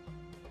 gold.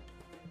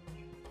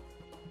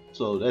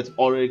 So that's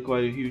already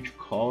quite a huge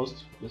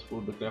cost just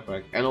for the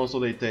Cataphracts, and also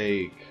they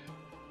take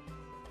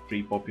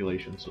 3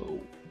 population, so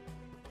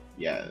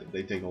yeah,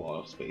 they take a lot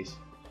of space.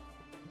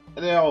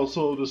 And they are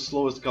also the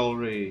slowest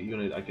cavalry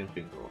unit I can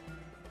think of.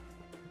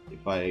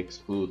 If I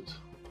exclude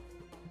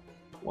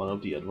one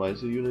of the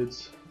advisor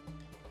units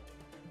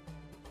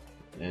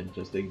and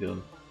just take the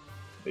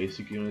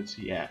basic units,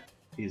 yeah,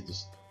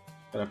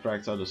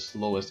 Cataphracts are the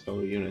slowest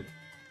cavalry unit.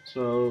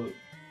 So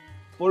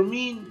for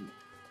me,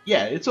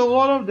 yeah, it's a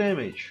lot of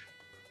damage.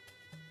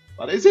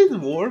 But is it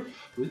worth?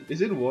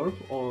 Is it worth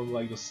on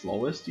like the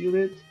slowest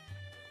unit?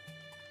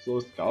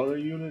 Slowest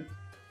cavalry unit?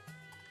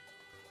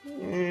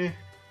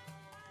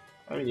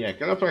 I mean, yeah,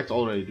 Cataphracts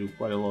already do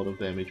quite a lot of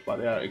damage, but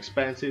they are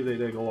expensive, they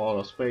take a lot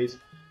of space,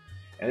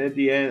 and at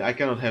the end I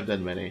cannot have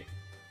that many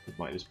at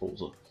my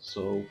disposal.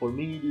 So for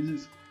me this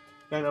is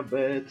kinda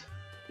bad,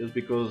 just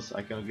because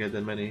I cannot get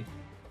that many.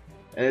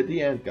 And at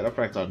the end,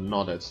 Cataphracts are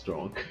not that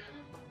strong.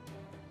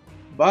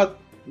 But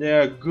they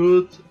are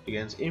good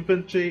against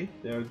infantry,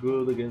 they are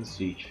good against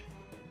siege.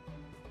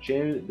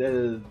 Shame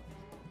that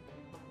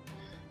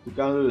to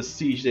counter the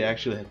siege they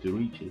actually have to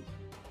reach it.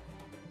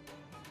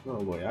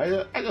 Oh boy,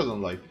 I just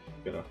don't like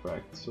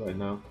Cataphracts right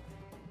now.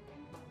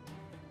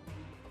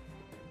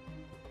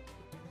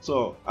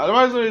 So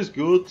advisor is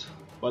good,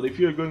 but if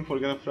you're going for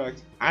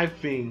Cataphracts,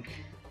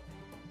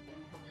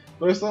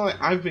 personally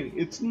I think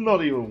it's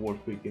not even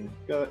worth picking.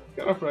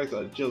 Cataphracts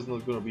are just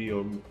not gonna be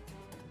your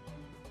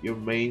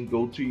main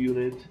go-to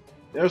unit.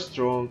 They're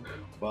strong,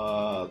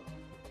 but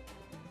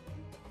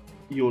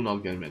you will not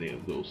get many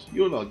of those.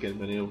 You will not get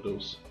many of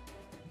those.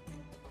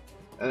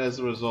 And as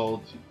a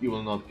result, you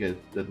will not get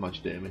that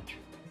much damage,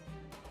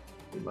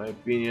 in my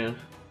opinion.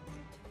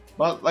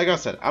 But like I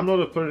said, I'm not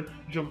a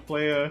Persian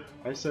player.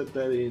 I said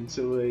that in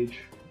Silver Age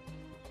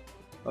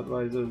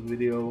Advisor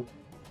video.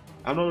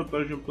 I'm not a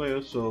Persian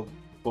player, so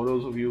for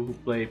those of you who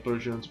play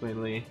Persians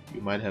mainly,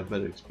 you might have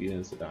better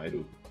experience than I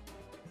do.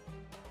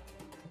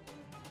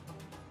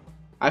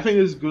 I think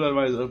it's a good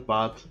advisor,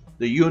 but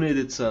the unit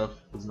itself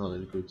is not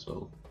that good,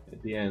 so at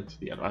the end,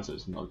 the advisor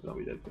is not gonna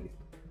be that great.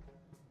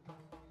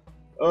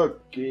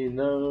 Okay,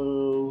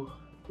 now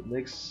the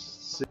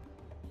next,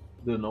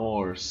 the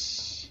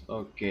Norse.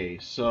 Okay,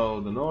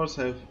 so the Norse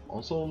have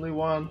also only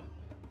one,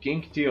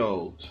 King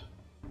Theode.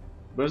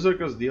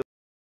 Berserkers deal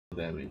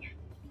damage.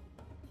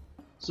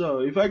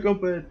 So if I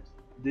compare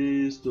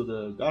this to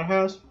the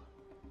Garhasp,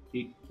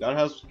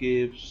 Garhasp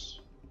gives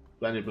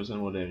 20%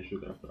 more damage to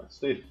Cataphracts.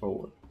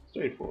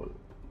 Straightforward,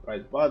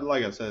 right? But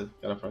like I said,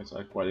 Cataphracts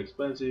are quite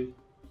expensive,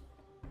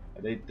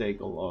 and they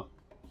take a lot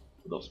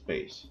of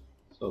space.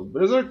 So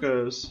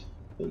Berserkers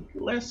take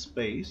less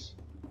space,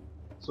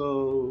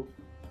 so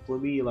for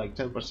me like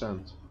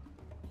 10%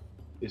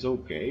 is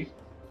okay.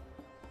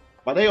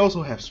 But they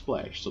also have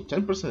splash, so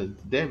 10%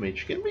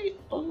 damage can be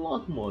a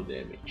lot more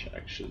damage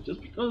actually,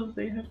 just because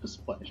they have the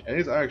splash. And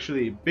it's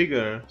actually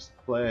bigger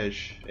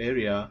splash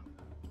area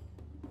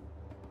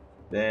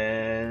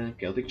than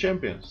Celtic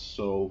Champions,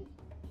 so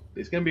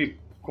this can be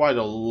quite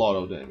a lot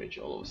of damage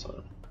all of a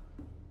sudden.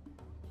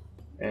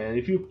 And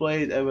if you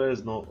played ever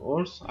as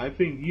Norse, I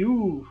think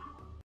you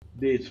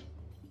did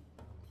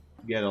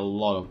get a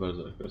lot of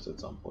Berserkers at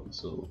some point,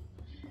 so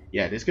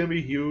yeah, this can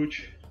be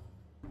huge.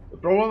 The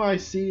problem I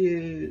see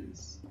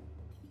is,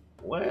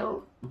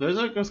 well,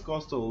 Berserkers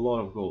cost a lot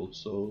of gold,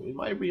 so it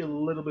might be a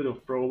little bit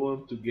of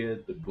problem to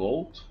get the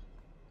gold.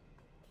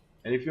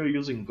 And if you're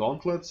using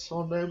gauntlets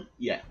on them,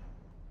 yeah,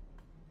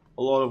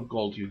 a lot of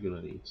gold you're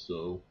gonna need,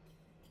 so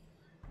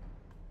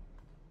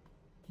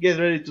get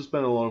ready to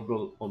spend a lot of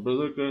gold on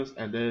Berserkers,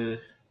 and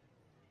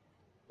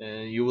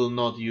and you will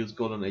not use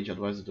Golden Age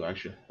Advisor to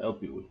actually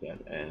help you with that.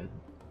 And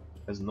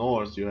as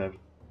Norse, you have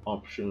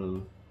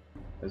option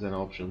as an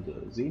option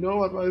the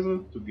Zeno Advisor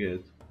to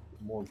get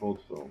more gold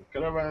from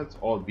caravans,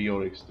 or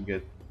Biorix to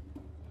get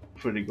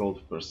 30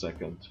 gold per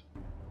second,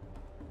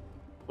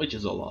 which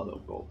is a lot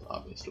of gold,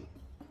 obviously.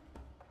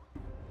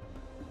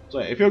 So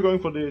if you're going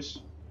for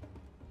this,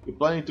 you're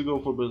planning to go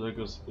for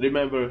Berserkers,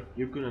 remember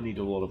you're gonna need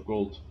a lot of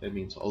gold. That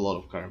means a lot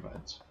of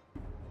caravans.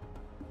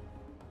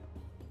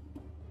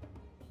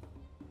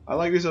 I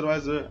like this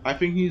advisor. I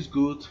think he's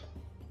good.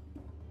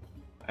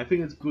 I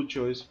think it's a good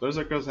choice.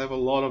 Berserkers have a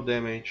lot of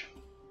damage.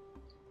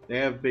 They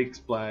have big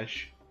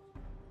splash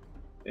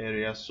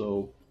area,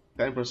 so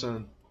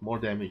 10% more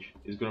damage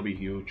is gonna be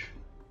huge.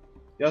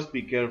 Just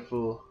be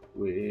careful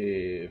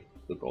with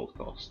the gold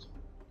cost.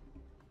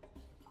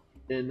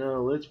 And now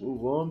let's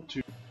move on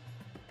to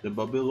the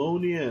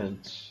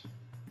Babylonians.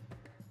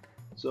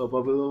 So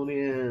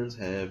Babylonians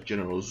have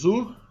General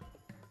Zu,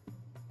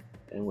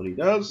 and what he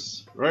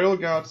does, Royal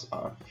Guards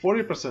are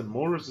 40%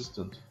 more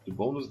resistant to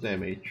bonus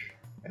damage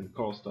and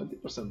cost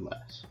 20%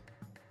 less.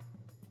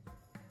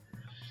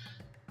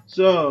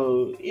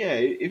 So yeah,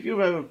 if you've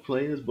ever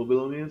played as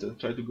Babylonians and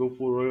tried to go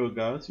for Royal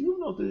Guards, you'll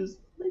notice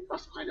they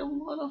cost quite a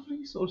lot of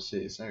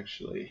resources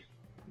actually.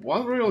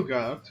 One Royal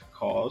Guard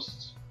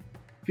costs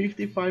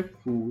 55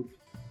 food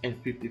and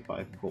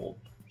 55 gold,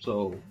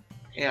 so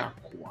they are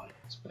quite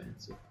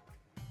expensive.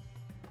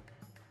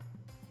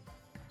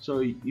 So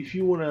if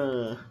you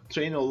wanna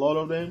train a lot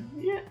of them,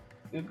 yeah,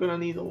 you're gonna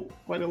need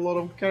quite a lot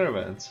of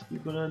caravans.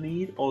 You're gonna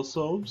need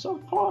also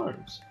some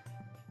farms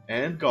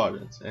and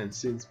gardens, and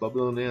since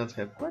Babylonians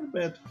have quite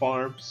bad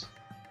farms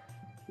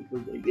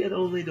because they get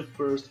only the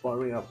first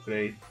farming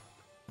upgrade,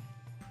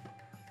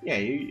 yeah,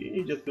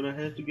 you're just gonna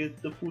have to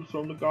get the food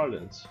from the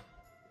gardens,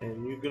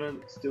 and you're gonna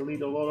still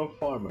need a lot of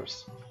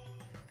farmers.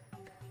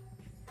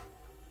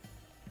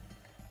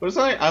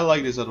 Personally, I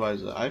like this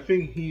advisor. I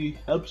think he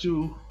helps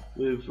you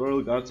with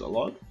Royal Guards a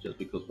lot, just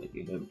because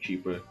making them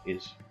cheaper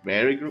is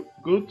very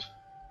good.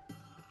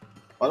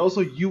 But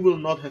also you will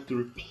not have to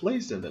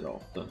replace them that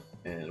often,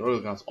 and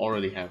Royal Guards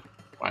already have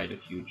quite a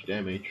huge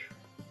damage,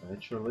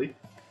 naturally.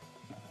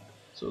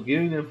 So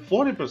giving them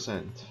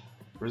 40%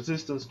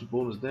 resistance to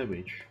bonus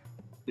damage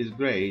is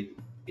great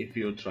if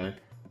you're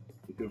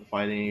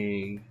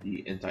fighting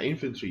the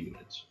anti-infantry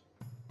units.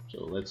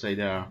 So let's say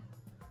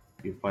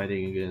you're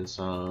fighting against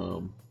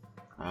some,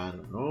 I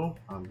don't know,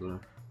 I'm gonna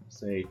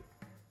say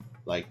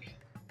like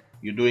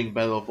you're doing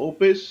Battle of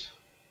Opis,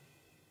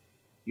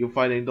 you're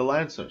fighting the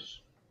Lancers.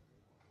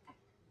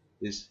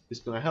 This is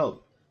gonna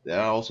help. There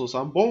are also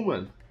some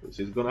bowmen. This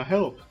is gonna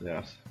help.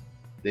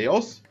 They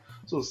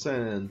also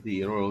send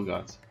the Royal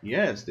Guards.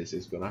 Yes, this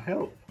is gonna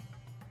help.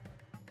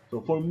 So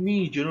for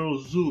me, General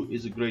Zu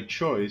is a great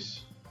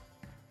choice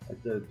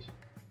at that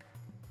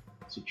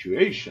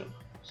situation.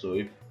 So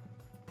if,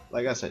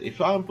 like I said, if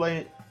I'm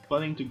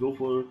planning to go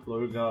for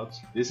Royal Guards,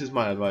 this is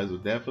my advisor.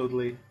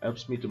 Definitely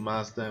helps me to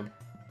mass them.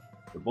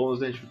 The bonus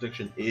damage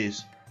protection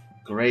is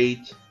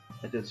great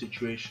at that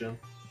situation.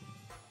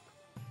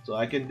 So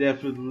I can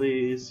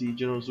definitely see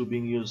General Zu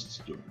being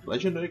used during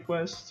legendary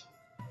quest.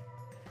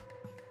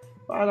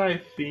 But I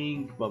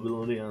think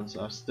Babylonians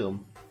are still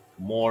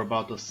more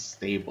about the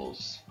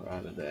stables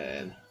rather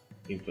than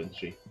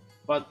infantry.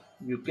 But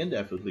you can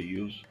definitely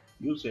use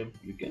him.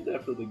 You can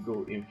definitely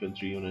go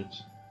infantry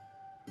units.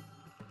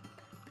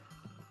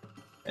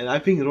 And I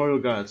think Royal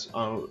Guards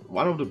are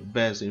one of the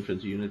best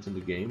infantry units in the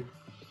game,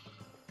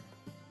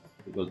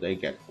 because they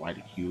get quite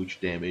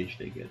huge damage,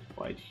 they get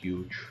quite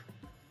huge,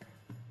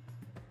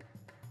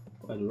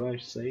 what do I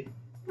say?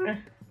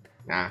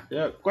 Nah,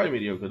 they're quite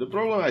mediocre. The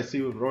problem I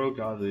see with Royal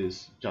Guards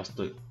is just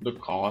the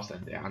cost,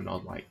 and they are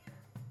not like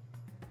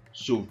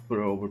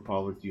super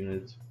overpowered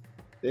units.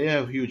 They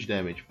have huge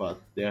damage,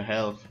 but their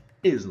health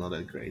is not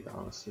that great,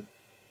 honestly.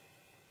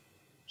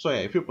 So yeah,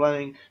 if you're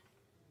planning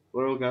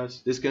Royal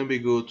Guards, this can be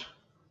good,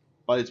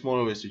 but it's more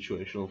of a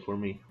situational for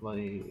me.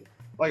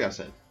 Like I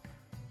said,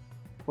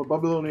 for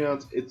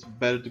Babylonians, it's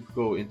better to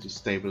go into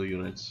stable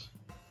units,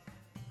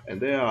 and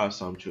there are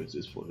some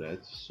choices for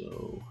that.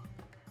 So,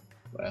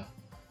 well,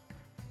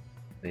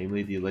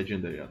 namely the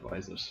legendary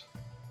advisors.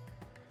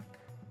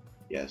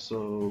 Yeah,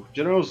 so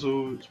General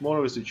Zu, it's more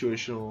of a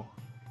situational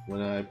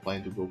when I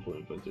plan to go for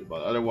infantry,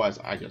 but otherwise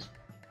I just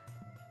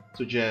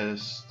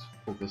suggest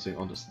focusing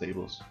on the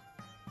stables.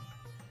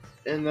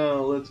 And now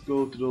let's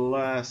go to the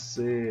last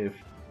save,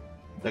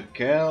 the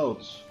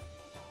Celts.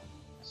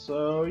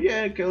 So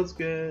yeah, Celts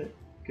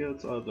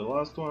are the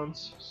last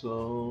ones,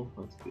 so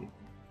let's get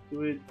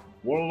to it.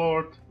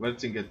 Warlord,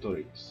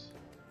 Vercingetorix.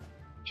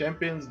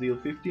 Champions deal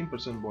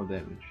 15% more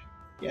damage.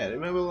 Yeah,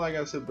 remember, like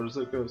I said,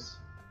 Berserkers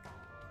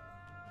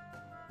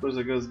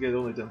get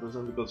only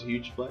 10% because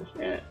huge splash?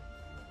 Yeah.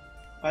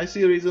 I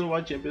see a reason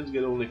why champions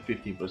get only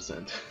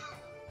 15%.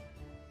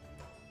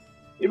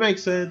 It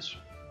makes sense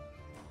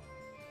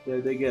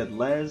that they get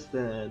less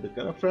than the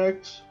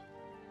Cataphracts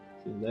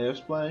since they have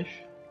splash,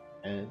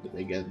 and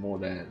they get more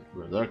than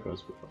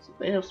Berserkers because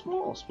they have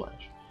small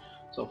splash.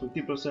 So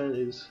 50%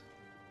 is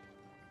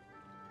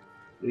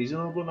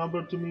reasonable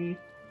number to me.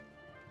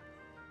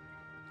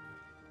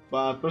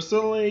 But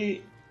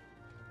personally,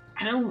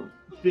 I don't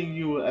think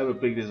you will ever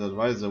pick this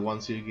advisor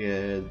once you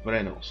get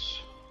Brennos.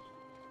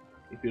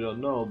 If you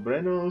don't know,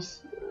 Brennos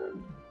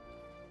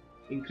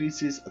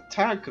increases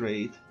attack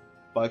rate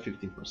by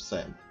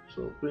 15%.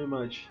 So pretty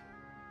much,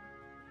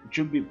 it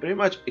should be pretty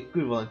much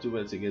equivalent to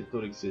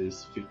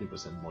Vercingetorix's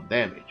 15% more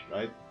damage,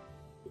 right?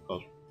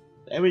 Because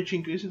damage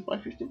increases by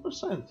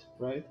 15%,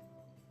 right?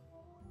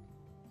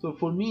 So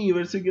for me,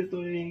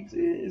 Vercingetorix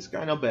is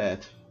kind of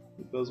bad,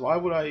 because why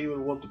would I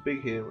even want to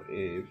pick him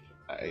if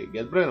I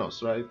get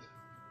Brennos, right?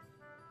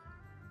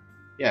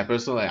 Yeah,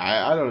 personally,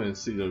 I don't even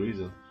see the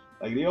reason.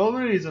 Like, the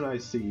only reason I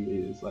see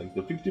is like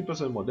the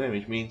 15% more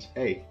damage means,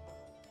 hey,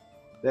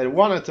 that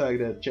one attack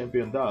that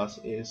champion does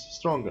is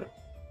stronger.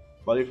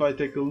 But if I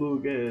take a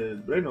look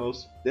at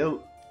Brennos,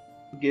 they'll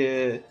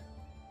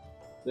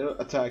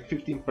attack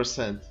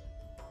 15%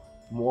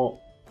 more.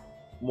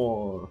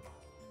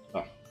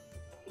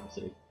 Let's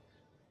say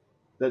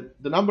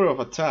that the number of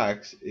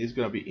attacks is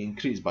gonna be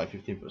increased by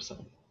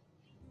 15%.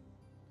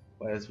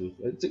 Whereas with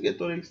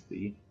Vercingetorix,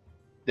 the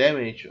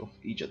damage of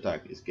each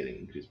attack is getting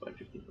increased by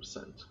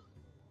 15%.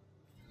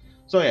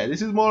 So yeah,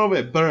 this is more of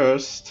a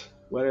burst,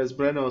 whereas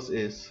Brennos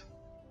is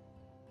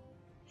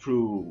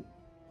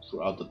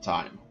throughout the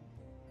time,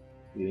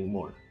 dealing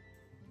more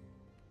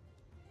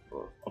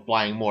or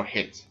applying more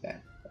hits. Yeah,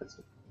 that's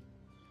it.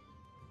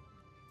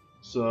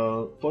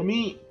 So for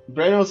me,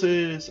 Brennos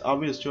is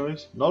obvious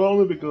choice, not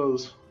only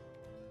because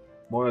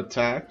more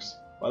attacks,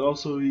 but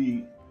also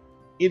he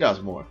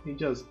does more. He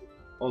just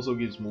also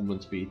gives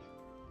movement speed,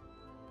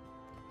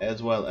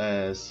 as well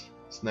as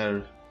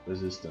snare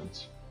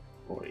resistance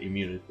or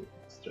immunity,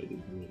 straight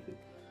immunity.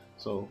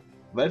 So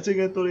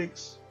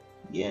Vercingetorix,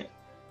 yeah,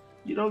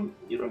 you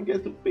don't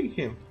get to pick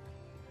him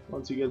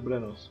once you get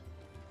Brennos.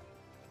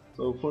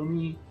 So for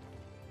me,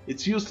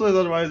 it's useless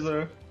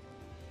advisor.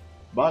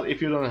 But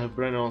if you don't have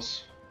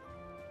Brennos,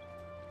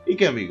 it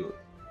can be good.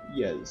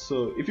 Yeah,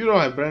 so if you don't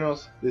have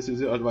Brennos, this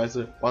is your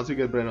advisor. Once you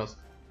get Brennos,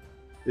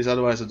 this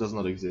advisor does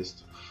not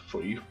exist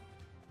for you.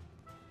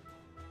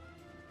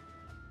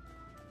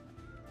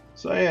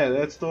 So yeah,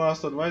 that's the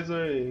last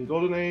advisor in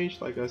Golden Age.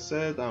 Like I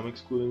said, I'm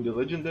excluding the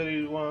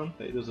legendary one.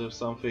 They deserve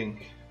some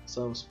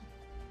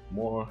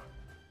more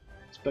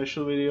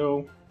special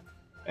video.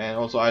 And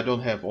also I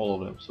don't have all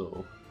of them,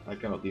 so I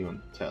cannot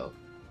even tell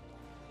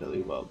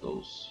you about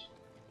those.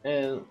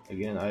 And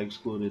again, I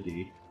excluded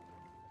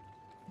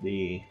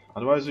the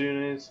advisor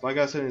units. Like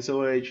I said, in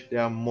Silver Age, they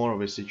are more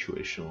of a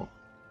situational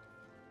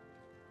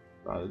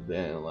rather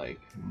than like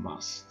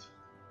must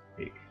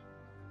pick.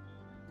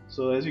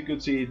 So as you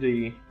could see,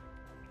 the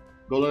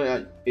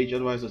Golden Age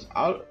advisors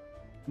are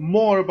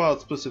more about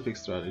specific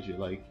strategy.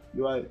 Like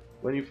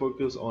when you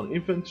focus on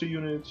infantry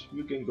units,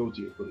 you can go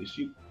to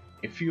Theokoles.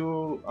 If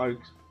you are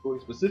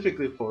going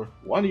specifically for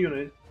one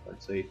unit,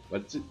 let's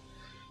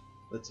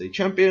say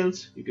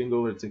champions, you can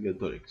go with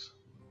Vercingetorix,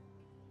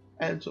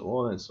 and so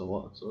on and so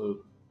on. So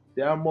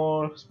they are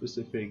more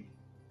specific.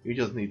 You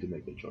just need to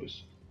make a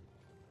choice.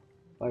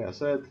 Like I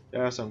said,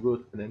 there are some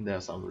good, and then there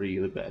are some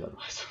really bad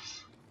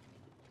advisors.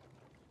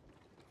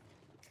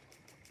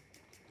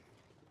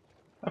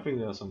 I think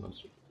there are some good.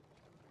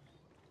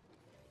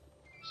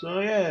 So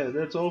yeah,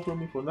 that's all from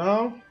me for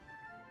now.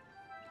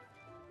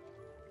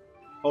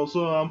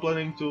 Also, I'm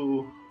planning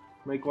to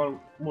make one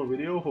more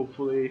video.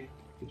 Hopefully,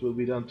 it will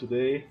be done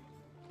today.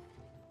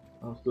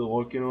 I'm still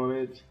working on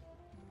it.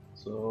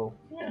 So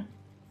yeah,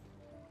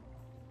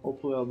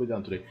 hopefully I'll be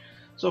done today.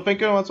 So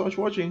thank you very much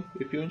for watching.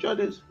 If you enjoyed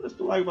this, press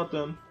the like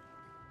button.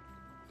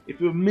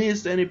 If you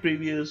missed any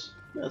previous,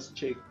 just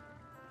check.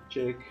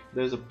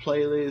 There's a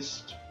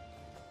playlist.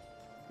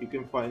 You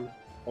can find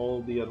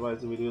all the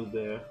advisor videos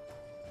there.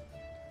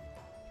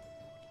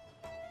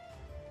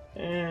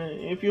 And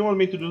if you want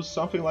me to do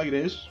something like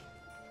this,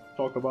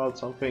 talk about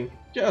something,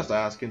 just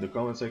ask in the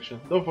comment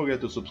section. Don't forget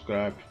to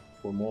subscribe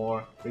for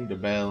more, ring the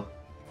bell.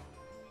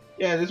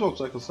 Yeah, this was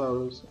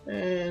Psychosaurus,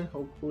 and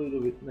hopefully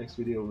the next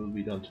video will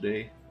be done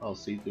today. I'll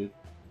see to it.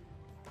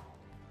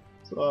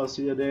 So I'll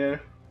see you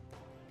there.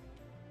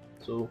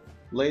 So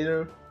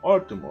later or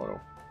tomorrow.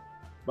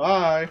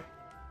 Bye!